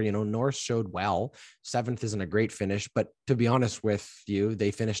weekend where, Norris showed well. 7th isn't a great finish, but to be honest with you, they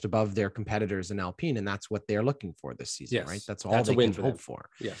finished above their competitors in Alpine, and that's what they're looking for this season, right? That's all they can hope for.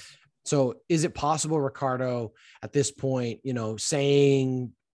 Yes. So is it possible Ricciardo at this point,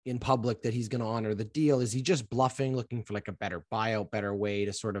 saying in public that he's going to honor the deal? Is he just bluffing, looking for like a better buyout, better way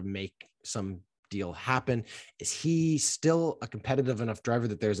to sort of make some deal happen? Is he still a competitive enough driver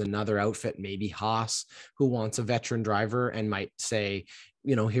that there's another outfit, maybe Haas, who wants a veteran driver and might say,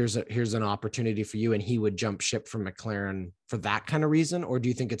 here's an opportunity for you, and he would jump ship from McLaren for that kind of reason? Or do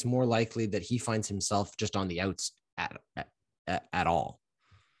you think it's more likely that he finds himself just on the outs at all?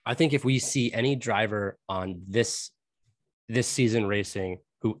 I think if we see any driver on this season racing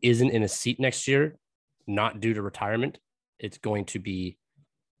who isn't in a seat next year, not due to retirement, it's going to be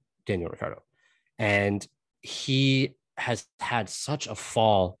Daniel Ricciardo. And he has had such a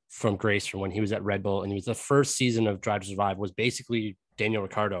fall from grace from when he was at Red Bull. And he was the first season of Drive to Survive was basically Daniel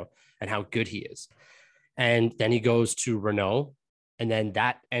Ricciardo and how good he is. And then he goes to Renault, and then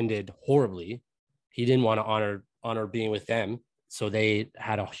that ended horribly. He didn't want to honor being with them. So they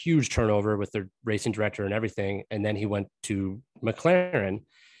had a huge turnover with their racing director and everything. And then he went to McLaren,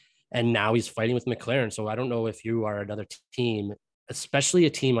 and now he's fighting with McLaren. So I don't know if you are another team, especially a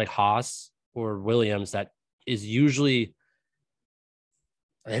team like Haas or Williams, that is usually,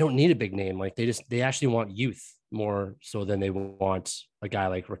 they don't need a big name. Like they actually want youth more so than they want a guy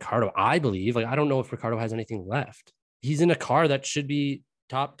like Ricciardo. I believe, I don't know if Ricciardo has anything left. He's in a car that should be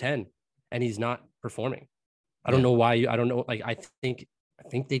top 10 and he's not performing. I don't know why I don't know. I think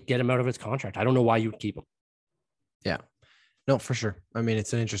they'd get him out of his contract. I don't know why you would keep him. Yeah, no, for sure. I mean,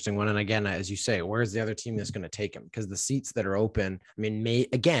 it's an interesting one. And again, as you say, where's the other team that's going to take him? Because the seats that are open, I mean,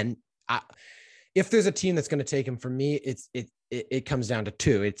 if there's a team that's going to take him, for me, it comes down to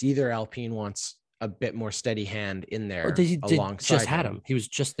two. It's either Alpine wants a bit more steady hand in there. They alongside just had him. He was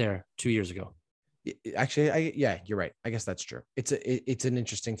just there 2 years ago. Actually, you're right. I guess that's true. It's an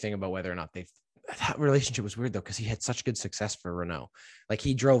interesting thing about whether or not that relationship was weird though, because he had such good success for Renault. Like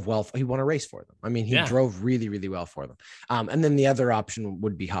he drove well. He won a race for them. I mean, he drove really, really well for them. And then the other option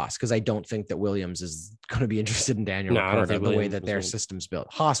would be Haas, because I don't think that Williams is going to be interested in Daniel Ricciardo the way that their system's built.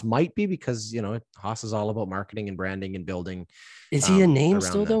 Haas might be, because Haas is all about marketing and branding and building. Is he a name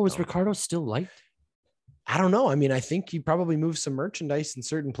still though? Was Ricciardo still liked? I don't know. I mean, I think he probably moved some merchandise in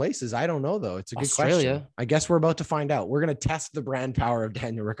certain places. I don't know, though. It's a good question. I guess we're about to find out. We're going to test the brand power of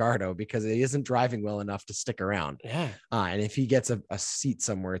Daniel Ricciardo, because he isn't driving well enough to stick around. Yeah. And if he gets a seat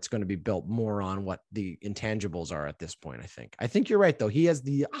somewhere, it's going to be built more on what the intangibles are at this point, I think. I think you're right, though. He has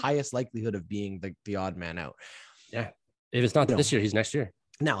the highest likelihood of being the odd man out. Yeah. If it's not this year, he's next year.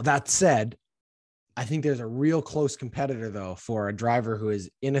 Now, that said, I think there's a real close competitor, though, for a driver who is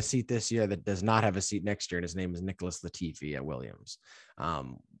in a seat this year that does not have a seat next year, and his name is Nicholas Latifi at Williams.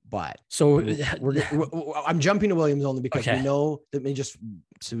 But so I'm jumping to Williams only because we know that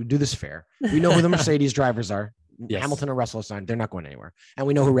to do this fair. We know who the Mercedes drivers are. Yes. Hamilton and Russell signed. They're not going anywhere. And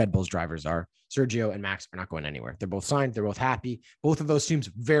we know who Red Bull's drivers are. Sergio and Max are not going anywhere. They're both signed. They're both happy. Both of those teams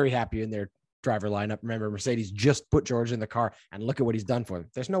very happy in their driver lineup. Remember, Mercedes just put George in the car, and look at what he's done for them.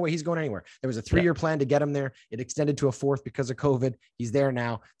 There's no way he's going anywhere. There was a 3-year plan to get him there. It extended to a 4th because of COVID. He's there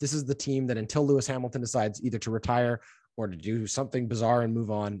now. This is the team that, until Lewis Hamilton decides either to retire or to do something bizarre and move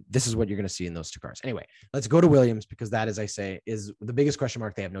on, this is what you're going to see in those two cars. Anyway, let's go to Williams, because that, as I say, is the biggest question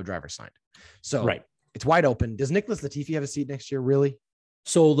mark. They have no driver signed. So It's wide open. Does Nicholas Latifi have a seat next year? Really?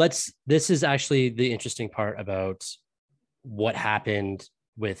 So this is actually the interesting part about what happened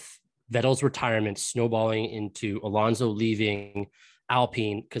with Vettel's retirement snowballing into Alonso leaving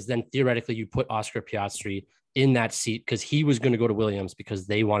Alpine, because then theoretically you put Oscar Piastri in that seat because he was going to go to Williams because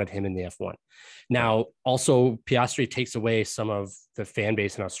they wanted him in the F1. Now, also Piastri takes away some of the fan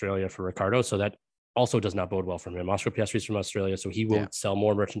base in Australia for Ricardo, so that also does not bode well for him. Oscar Piastri is from Australia, so he will sell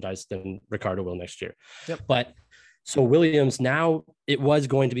more merchandise than Ricardo will next year. But so Williams, now it was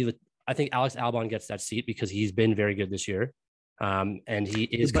going to be, I think Alex Albon gets that seat because he's been very good this year. And he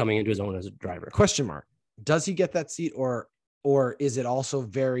is coming into his own as a driver. Question mark. Does he get that seat, or is it also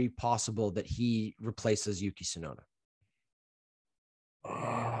very possible that he replaces Yuki Tsunoda?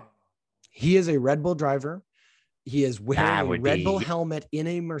 He is a Red Bull driver. He is wearing a Red Bull helmet in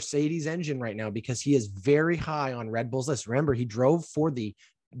a Mercedes engine right now because he is very high on Red Bull's list. Remember, he drove for the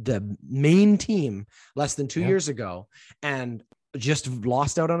main team less than 2 years ago and just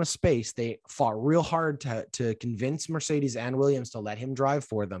lost out on a space. They fought real hard to convince Mercedes and Williams to let him drive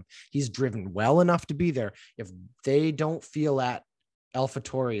for them. He's driven well enough to be there. If they don't feel at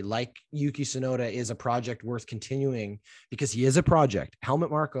AlphaTauri like Yuki Tsunoda is a project worth continuing, because he is a project.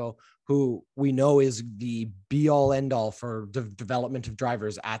 Helmut Marko, who we know is the be all end all for the development of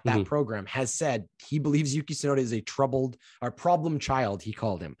drivers at that program, has said he believes Yuki Tsunoda is a troubled or problem child. He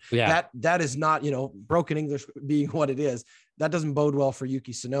called him. That is not, broken English being what it is. That doesn't bode well for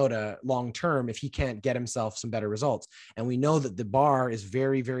Yuki Tsunoda long-term if he can't get himself some better results. And we know that the bar is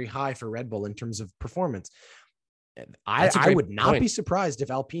very, very high for Red Bull in terms of performance. I would not be surprised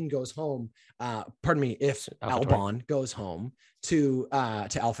if Alpine goes home. If Albon goes home to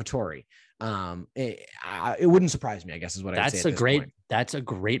AlphaTauri. It wouldn't surprise me, I guess, is what I'd say. That's a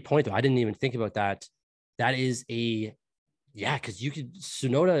great point, though. I didn't even think about that. That is because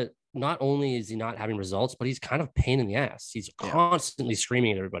Tsunoda, not only is he not having results, but he's kind of pain in the ass. He's constantly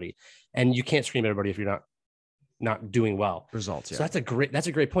screaming at everybody, and you can't scream at everybody if you're not doing well. Results. So that's a great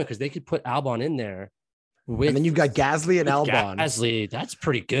point, because they could put Albon in there. And then you've got Gasly and Albon. Gasly, that's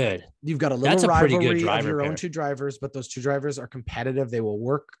pretty good. You've got a little rivalry of your own two drivers, but those two drivers are competitive. They will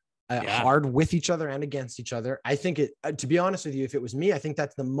work hard with each other and against each other. I think to be honest with you, if it was me, I think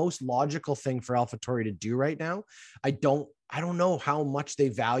that's the most logical thing for AlphaTauri to do right now. I don't know how much they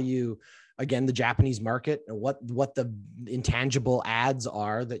value, again, the Japanese market and what the intangible ads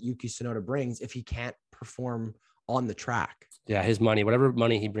are that Yuki Tsunoda brings if he can't perform on the track. Yeah, his money, whatever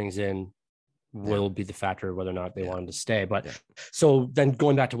money he brings in, will be the factor of whether or not they want him to stay. But so then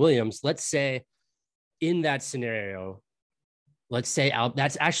going back to Williams, let's say in that scenario,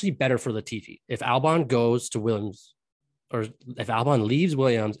 that's actually better for Latifi. If Albon goes to Williams, or if Albon leaves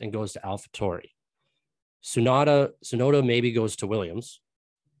Williams and goes to AlphaTauri, Tsunoda maybe goes to Williams.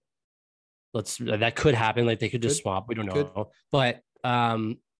 That could happen. Like they could just swap. We don't know. But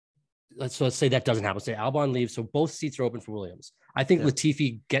let's say that doesn't happen. Say Albon leaves, so both seats are open for Williams. I think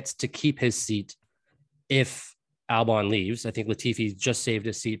Latifi gets to keep his seat if Albon leaves. I think Latifi just saved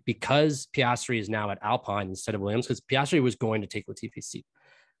his seat because Piastri is now at Alpine instead of Williams, because Piastri was going to take Latifi's seat.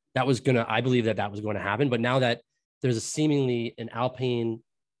 I believe that was going to happen. But now that there's seemingly an Alpine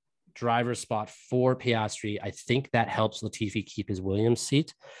driver spot for Piastri, I think that helps Latifi keep his Williams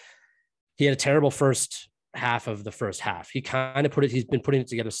seat. He had a terrible first half of the first half. He kind of he's been putting it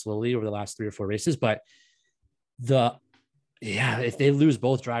together slowly over the last 3 or 4 races, but if they lose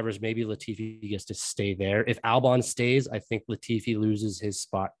both drivers, maybe Latifi gets to stay there. If Albon stays, I think Latifi loses his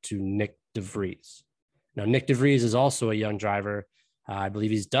spot to Nick de Vries. Now, Nick de Vries is also a young driver. I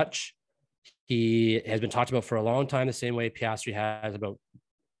believe he's Dutch. He has been talked about for a long time, the same way Piastri has, about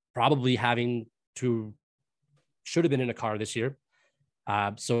probably should have been in a car this year.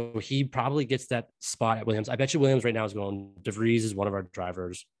 So he probably gets that spot at Williams. I bet you Williams right now is going, de Vries is one of our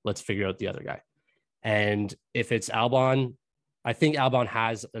drivers. Let's figure out the other guy. And if it's Albon, I think Albon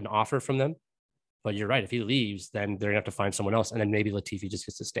has an offer from them, but you're right. If he leaves, then they're gonna have to find someone else. And then maybe Latifi just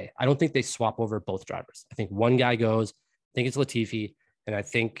gets to stay. I don't think they swap over both drivers. I think one guy goes, I think it's Latifi. And I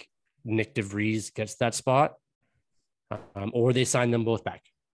think Nick de Vries gets that spot, or they sign them both back.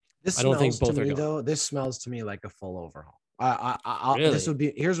 I don't think both are going. Though, this smells to me like a full overhaul. Really? This would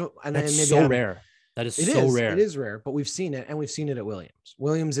be, that's so rare. That is so rare. It is rare, but we've seen it, and we've seen it at Williams.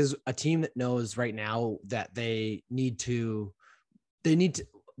 Williams is a team that knows right now that they need to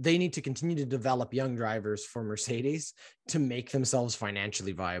continue to develop young drivers for Mercedes to make themselves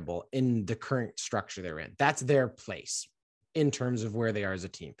financially viable in the current structure they're in. That's their place in terms of where they are as a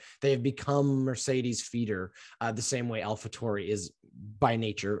team. They have become Mercedes feeder the same way AlphaTauri is by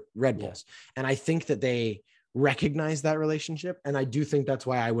nature Red Bulls. Yeah. And I think that they recognize that relationship. And I do think that's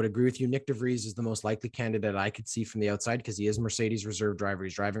why I would agree with you. Nick de Vries is the most likely candidate I could see from the outside because he is Mercedes reserve driver.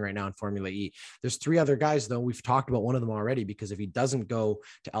 He's driving right now in Formula E. There's 3 other guys, though. We've talked about one of them already, because if he doesn't go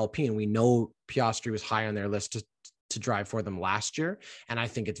to Alpine, we know Piastri was high on their list to drive for them last year. And I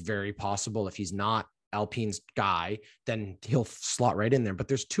think it's very possible if he's not Alpine's guy, then he'll slot right in there. But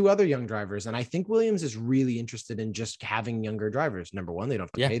there's two other young drivers, and I think Williams is really interested in just having younger drivers. Number one, they don't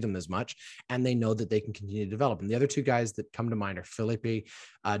have to pay them as much, and they know that they can continue to develop. And the other two guys that come to mind are Felipe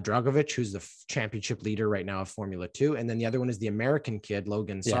Dragovic, who's the championship leader right now of Formula 2, and then the other one is the American kid,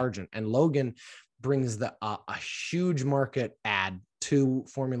 Logan Sargent. And Logan brings a huge market add to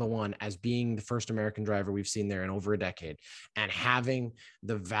Formula One as being the first American driver we've seen there in over a decade, and having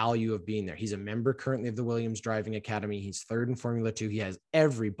the value of being there. He's a member currently of the Williams Driving Academy. He's third in Formula 2. He has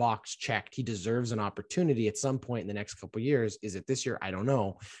every box checked. He deserves an opportunity at some point in the next couple of years. Is it this year? I don't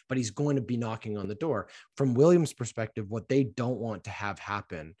know, but he's going to be knocking on the door. From Williams' perspective, what they don't want to have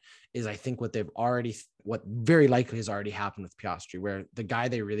happen is, I think what very likely has already happened with Piastri, where the guy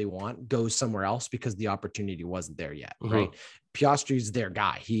they really want goes somewhere else because the opportunity wasn't there yet, right? Piastri's their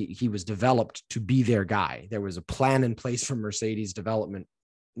guy. He was developed to be their guy. There was a plan in place from Mercedes development,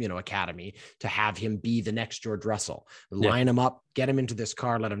 academy to have him be the next George Russell. Line him up, get him into this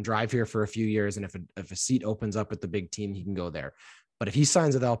car, let him drive here for a few years, and if a seat opens up at the big team, he can go there. But if he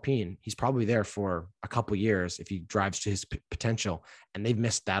signs with Alpine, he's probably there for a couple of years if he drives to his potential, and they've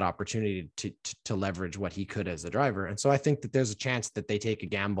missed that opportunity to leverage what he could as a driver. And so I think that there's a chance that they take a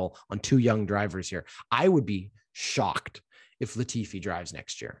gamble on two young drivers here. I would be shocked if Latifi drives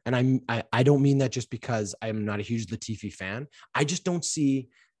next year. And I don't mean that just because I'm not a huge Latifi fan. I just don't see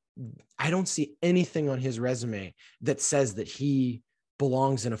anything on his resume that says that he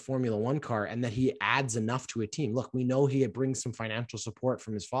belongs in a Formula One car and that he adds enough to a team. Look, we know he brings some financial support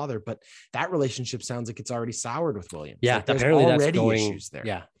from his father, but that relationship sounds like it's already soured with Williams. Yeah, like there's apparently already that's going, issues there.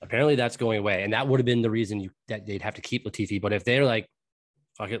 Yeah, apparently that's going away, and that would have been the reason that they'd have to keep Latifi. But if they're like,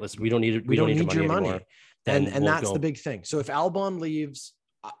 "Fuck it, we don't need it. We don't need your money." Anymore, and that's the big thing. So if Albon leaves,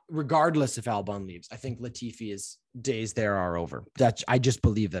 regardless if Albon leaves, I think Latifi's days there are over. I just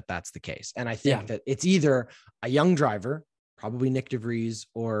believe that that's the case, and I think that it's either a young driver, probably Nick DeVries,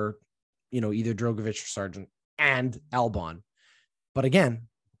 or, either Drogovic or Sargent and Albon. But again,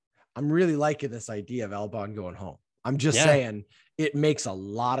 I'm really liking this idea of Albon going home. I'm just saying it makes a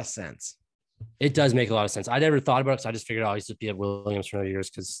lot of sense. It does make a lot of sense. I never thought about it because I just figured I used to be at Williams for another years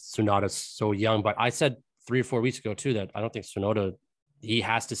because Tsunoda's so young. But I said 3 or 4 weeks ago too that I don't think Tsunoda, he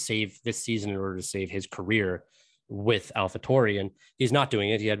has to save this season in order to save his career with AlphaTauri, and he's not doing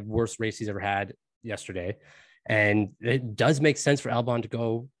it. He had worst race he's ever had yesterday. And it does make sense for Albon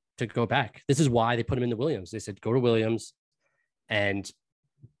to go back. This is why they put him in the Williams. They said, go to Williams and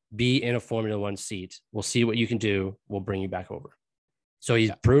be in a Formula One seat. We'll see what you can do. We'll bring you back over. So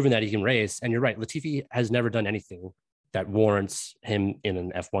he's proven that he can race. And you're right. Latifi has never done anything that warrants him in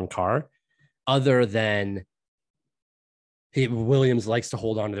an F1 car other than Williams likes to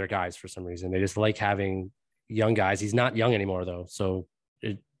hold on to their guys for some reason. They just like having young guys. He's not young anymore though. So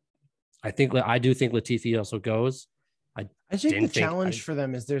I do think Latifi also goes. I think the challenge for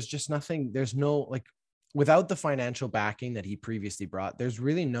them is there's just nothing. There's no, without the financial backing that he previously brought, there's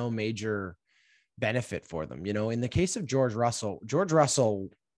really no major benefit for them. In the case of George Russell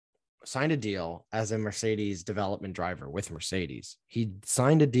signed a deal as a Mercedes development driver with Mercedes. He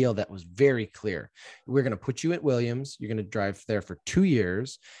signed a deal that was very clear. We're going to put you at Williams. You're going to drive there for 2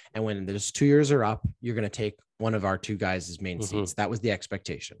 years. And when those 2 years are up, you're going to take one of our two guys' main seats. That was the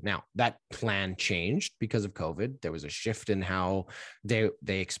expectation. Now that plan changed because of COVID. There was a shift in how they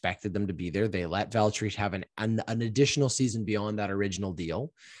expected them to be there. They let Valtteri have an additional season beyond that original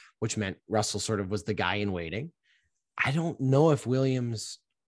deal, which meant Russell sort of was the guy in waiting. I don't know if Williams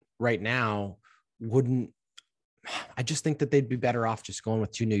right now I just think that they'd be better off just going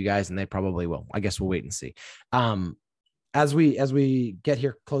with two new guys, and they probably will. I guess we'll wait and see. As we get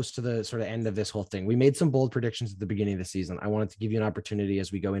here close to the sort of end of this whole thing, we made some bold predictions at the beginning of the season. I wanted to give you an opportunity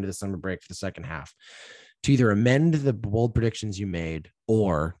as we go into the summer break for the second half to either amend the bold predictions you made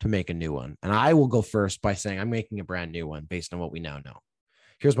or to make a new one. And I will go first by saying I'm making a brand new one based on what we now know.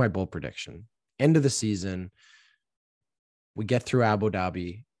 Here's my bold prediction. End of the season, we get through Abu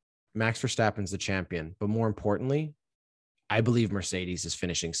Dhabi. Max Verstappen's the champion, but more importantly, I believe Mercedes is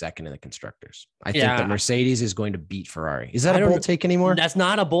finishing second in the constructors. I think that Mercedes is going to beat Ferrari. Is that a bold take anymore? That's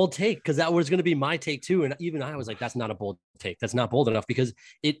not a bold take, because that was going to be my take too. And even I was like, that's not a bold take. That's not bold enough, because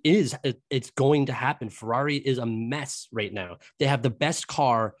it's going to happen. Ferrari is a mess right now. They have the best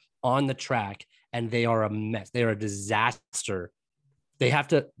car on the track and they are a mess. They are a disaster.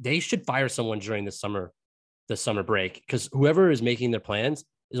 They should fire someone during the summer break, because whoever is making their plans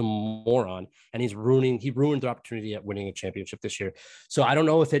is a moron, and he ruined their opportunity at winning a championship this year. So I don't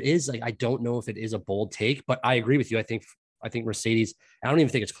know if it is I don't know if it is a bold take, but I agree with you. I think Mercedes, I don't even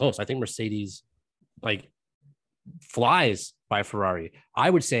think it's close. I think Mercedes flies by Ferrari. I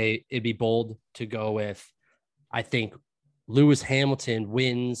would say it'd be bold to go with, I think Lewis Hamilton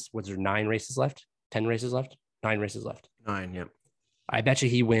wins. Was there 9 races left? 10 races left? 9 races left. 9, yeah. I bet you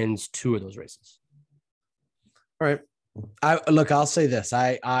he wins 2 of those races. All right. I'll say this.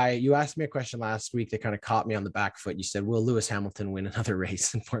 You asked me a question last week that kind of caught me on the back foot. You said, will Lewis Hamilton win another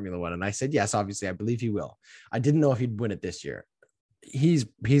race in Formula One? And I said, yes, obviously, I believe he will. I didn't know if he'd win it this year. He's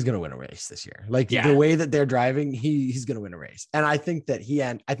going to win a race this year. The way that they're driving, he's going to win a race. And I think that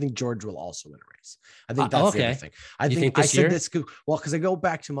I think George will also win a race. I think that's the other thing. I said this, because I go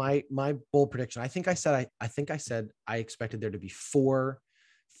back to my bold prediction. I think I said I expected there to be 4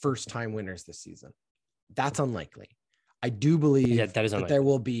 first-time winners this season. That's unlikely. I do believe that there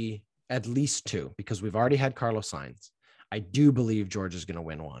will be at least 2, because we've already had Carlos Sainz. I do believe George is going to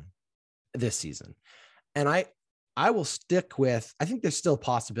win one this season. And I will stick with, I think there's still a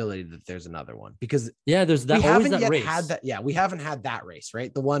possibility that there's another one, because there's that. We haven't yet had that. Yeah, we haven't had that race,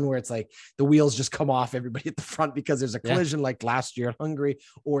 right? The one where it's like the wheels just come off everybody at the front because there's a collision like last year at Hungary,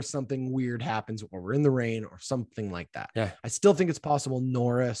 or something weird happens, or we're in the rain or something like that. Yeah, I still think it's possible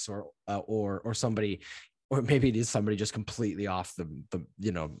Norris or somebody. Or maybe it is somebody just completely off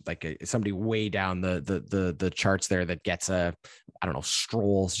somebody way down the charts there that gets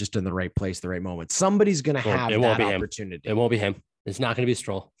Stroll's just in the right place, the right moment. Somebody's going to have that opportunity. It won't be him. It's not going to be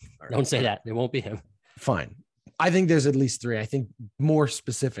Stroll. Right. Don't say that. It won't be him. Fine. I think there's at least 3. I think more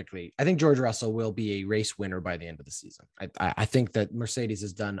specifically, I think George Russell will be a race winner by the end of the season. I think that Mercedes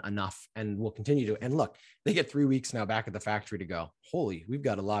has done enough and will continue to. And look, they get 3 weeks now back at the factory to go, holy, we've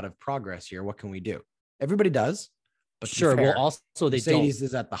got a lot of progress here. What can we do? Everybody does, but sure. Well, also Mercedes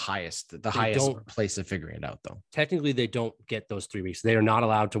is at the highest place of figuring it out, though. Technically, they don't get those 3 weeks. They are not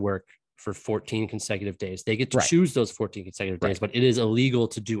allowed to work for 14 consecutive days. They get to choose those 14 consecutive days, but it is illegal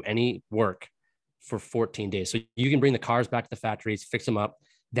to do any work for 14 days. So you can bring the cars back to the factories, fix them up,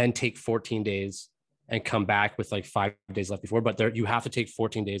 then take 14 days and come back with 5 days left before. But you have to take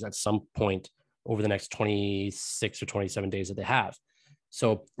 14 days at some point over the next 26 or 27 days that they have.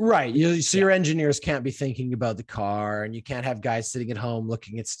 So, right. Your engineers can't be thinking about the car, and you can't have guys sitting at home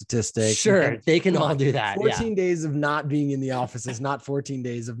looking at statistics. Sure. They can all do that. 14 days of not being in the office is not 14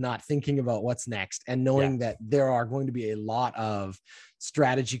 days of not thinking about what's next, and knowing that there are going to be a lot of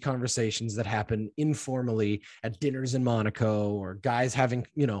strategy conversations that happen informally at dinners in Monaco, or guys having,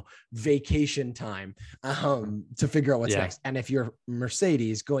 vacation time to figure out what's next. And if you're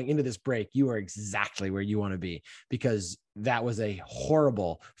Mercedes going into this break, you are exactly where you want to be, because that was a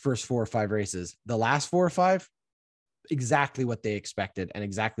horrible first 4 or 5 races. The last 4 or 5, exactly what they expected and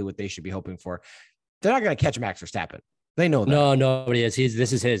exactly what they should be hoping for. They're not going to catch Max Verstappen. They know that. No, nobody is.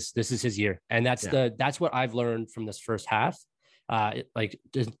 This is his year. And that's what I've learned from this first half.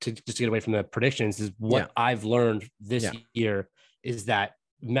 Just to get away from the predictions, is what I've learned this year is that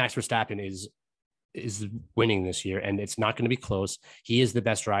Max Verstappen is winning this year, and it's not going to be close. He is the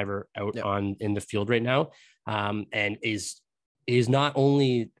best driver out in the field right now, and is not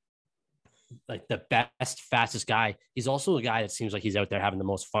only the best, fastest guy. He's also a guy that seems like he's out there having the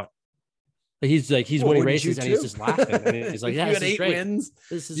most fun. He's winning races and he's just laughing. And he's like, you had 8 wins.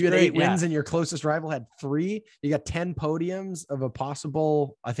 You had 8 wins, and your closest rival had 3. You got 10 podiums of a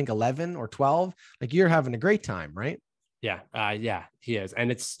possible, I think 11 or 12. You're having a great time, right? Yeah, he is.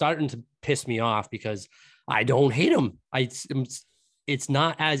 And it's starting to piss me off because I don't hate him. It's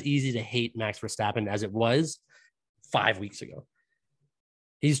not as easy to hate Max Verstappen as it was 5 weeks ago.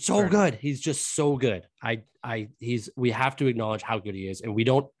 He's so good. He's just so good. We have to acknowledge how good he is, and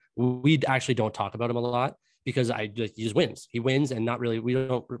we actually don't talk about him a lot because he just wins. He wins, and not really,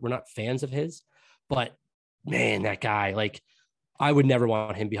 we're not fans of his, but man, that guy, I would never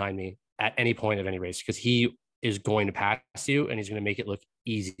want him behind me at any point of any race, because he is going to pass you and he's going to make it look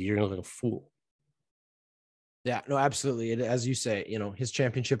easy. You're going to look like a fool. Yeah, no, absolutely. As you say, his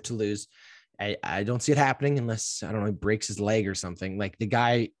championship to lose, I don't see it happening unless, I don't know, he breaks his leg or something. The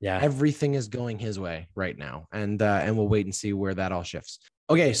guy, everything is going his way right now. And we'll wait and see where that all shifts.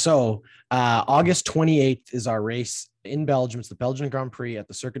 Okay, so August 28th is our race in Belgium. It's the Belgian Grand Prix at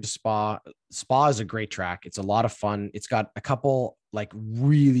the Circuit de Spa. Spa is a great track. It's a lot of fun. It's got a couple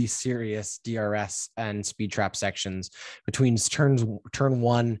really serious DRS and speed trap sections between turn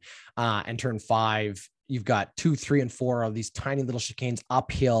 1 and turn 5. You've got 2, 3, and 4 of these tiny little chicanes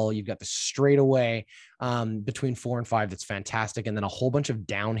uphill. You've got the straightaway between 4 and 5 that's fantastic, and then a whole bunch of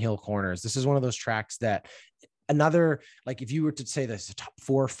downhill corners. This is one of those tracks that if you were to say this is top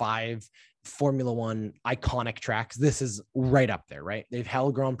 4 or 5 Formula One iconic tracks, this is right up there, right? They've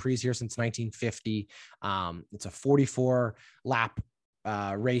held Grand Prix here since 1950. It's a 44 lap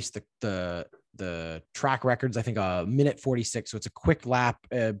race. The the track records. I think a minute 46. So it's a quick lap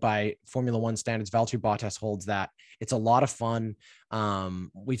by Formula One standards. Valtteri Bottas holds that. It's a lot of fun.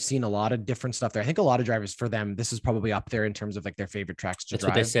 We've seen a lot of different stuff there. I think a lot of drivers, for them, this is probably up there in terms of like their favorite tracks to That's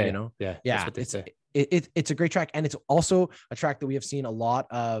drive. what they say. You know, Yeah, yeah. That's what they say. It's a great track, and it's also a track that we have seen a lot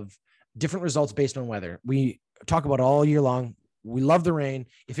of different results based on weather. We talk about all year long. We love the rain.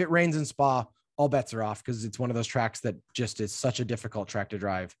 If it rains in Spa, all bets are off, because it's one of those tracks that just is such a difficult track to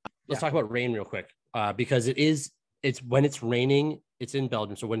drive. Let's talk about rain real quick, because it's when it's raining, it's in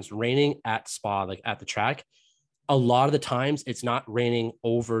Belgium. So when it's raining at Spa, like at the track, a lot of the times it's not raining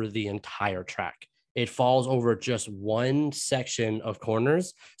over the entire track. It falls over just one section of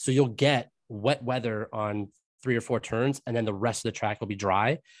corners. So you'll get wet weather on 3 or 4 turns, and then the rest of the track will be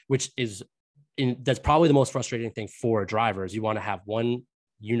dry, which is that's probably the most frustrating thing for drivers. You want to have one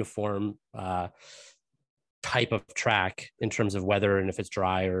uniform type of track in terms of weather and if it's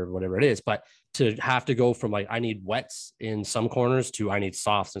dry or whatever it is, but to have to go from like I need wets in some corners to I need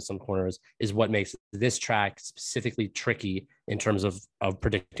softs in some corners is what makes this track specifically tricky in terms of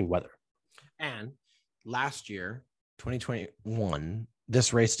predicting weather. And last year, 2021,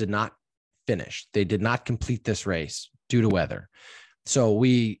 this race did not finish. They did not complete this race due to weather. So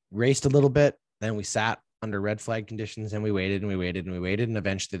we raced a little bit, then we sat under red flag conditions, and we waited and we waited and we waited, and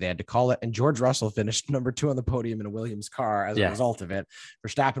eventually they had to call it. And George Russell finished number 2 on the podium in a Williams car as a result of it.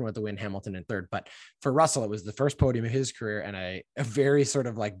 Verstappen with the win, Hamilton in third. But for Russell, it was the first podium of his career, and a very sort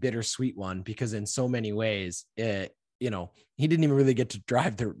of like bittersweet one, because in so many ways, he didn't even really get to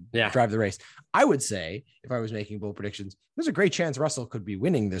drive the race. I would say, if I was making bold predictions, there's a great chance Russell could be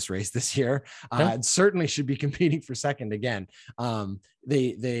winning this race this year. And certainly should be competing for second again.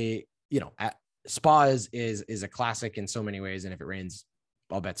 Spa is a classic in so many ways, and if it rains,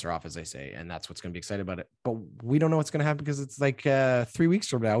 all bets are off, as I say, and that's what's going to be exciting about it. But we don't know what's going to happen, because it's like 3 weeks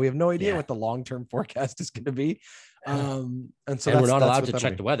from now. We have no idea what the long-term forecast is going to be. And we're not allowed to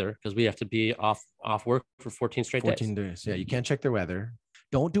check the weather, because we have to be off work for 14 days. Yeah, you can't check their weather.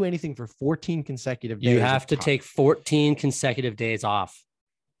 Don't do anything for 14 consecutive days. You have to take 14 consecutive days off.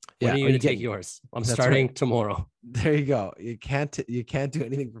 When are you going to take yours? I'm starting tomorrow. There you go. You can't do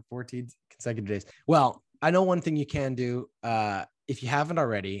anything for 14 consecutive days. Well, I know one thing you can do. If you haven't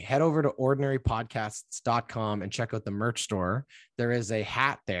already, head over to ordinarypodcasts.com and check out the merch store. There is a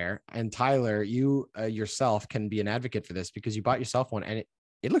hat there. And Tyler, you yourself can be an advocate for this, because you bought yourself one, and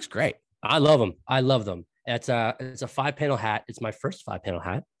it looks great. I love them. I love them. It's a 5-panel hat. It's my first 5-panel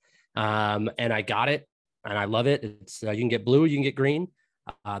hat. And I got it, and I love it. It's you can get blue, you can get green.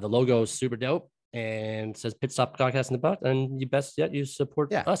 The logo is super dope, and says Pit Stop Podcast in the butt, and you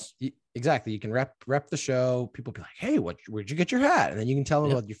support us. Exactly. You can rep the show. People be like, hey, where'd you get your hat? And then you can tell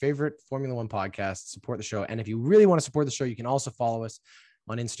them about your favorite Formula One podcast, support the show. And if you really want to support the show, you can also follow us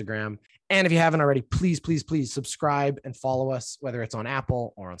on Instagram. And if you haven't already, please subscribe and follow us, whether it's on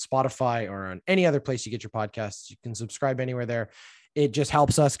Apple or on Spotify or on any other place you get your podcasts. You can subscribe anywhere there. It just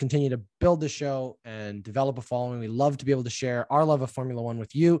helps us continue to build the show and develop a following. We love to be able to share our love of Formula One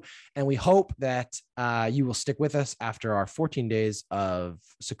with you. And we hope that you will stick with us after our 14 days of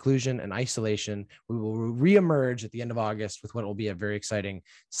seclusion and isolation. We will reemerge at the end of August with what will be a very exciting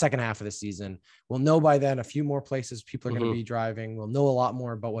second half of the season. We'll know by then a few more places people are going to be driving. We'll know a lot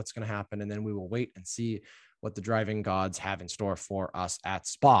more about what's going to happen. And then we will wait and see what the driving gods have in store for us at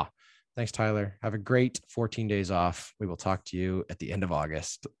Spa. Thanks, Tyler. Have a great 14 days off. We will talk to you at the end of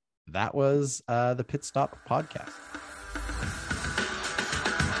August. That was the Pit Stop Podcast.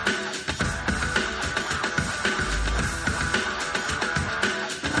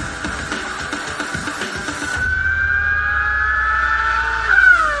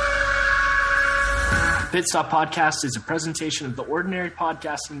 Pit Stop Podcast is a presentation of the Ordinary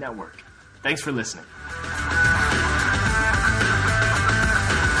Podcasting Network. Thanks for listening.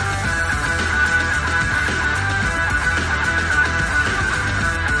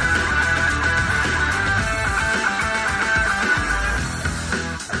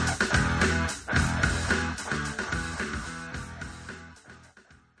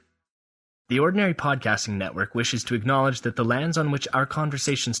 The Ordinary Podcasting Network wishes to acknowledge that the lands on which our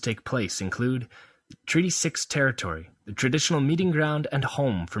conversations take place include Treaty 6 territory, the traditional meeting ground and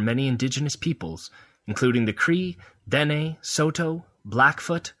home for many indigenous peoples, including the Cree, Dene, Saulteaux,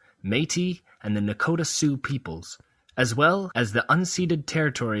 Blackfoot, Métis, and the Nakota Sioux peoples, as well as the unceded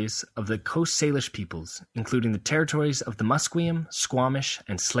territories of the Coast Salish peoples, including the territories of the Musqueam, Squamish,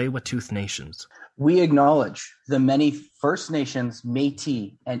 and Tsleil-Waututh nations. We acknowledge the many First Nations,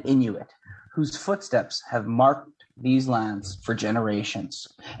 Métis, and Inuit, whose footsteps have marked these lands for generations.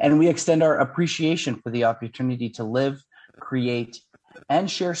 And we extend our appreciation for the opportunity to live, create, and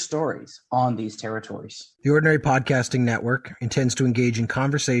share stories on these territories. The Ordinary Podcasting Network intends to engage in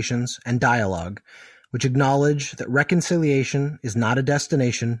conversations and dialogue which acknowledge that reconciliation is not a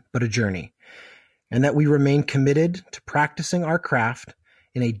destination, but a journey, and that we remain committed to practicing our craft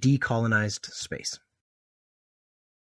in a decolonized space.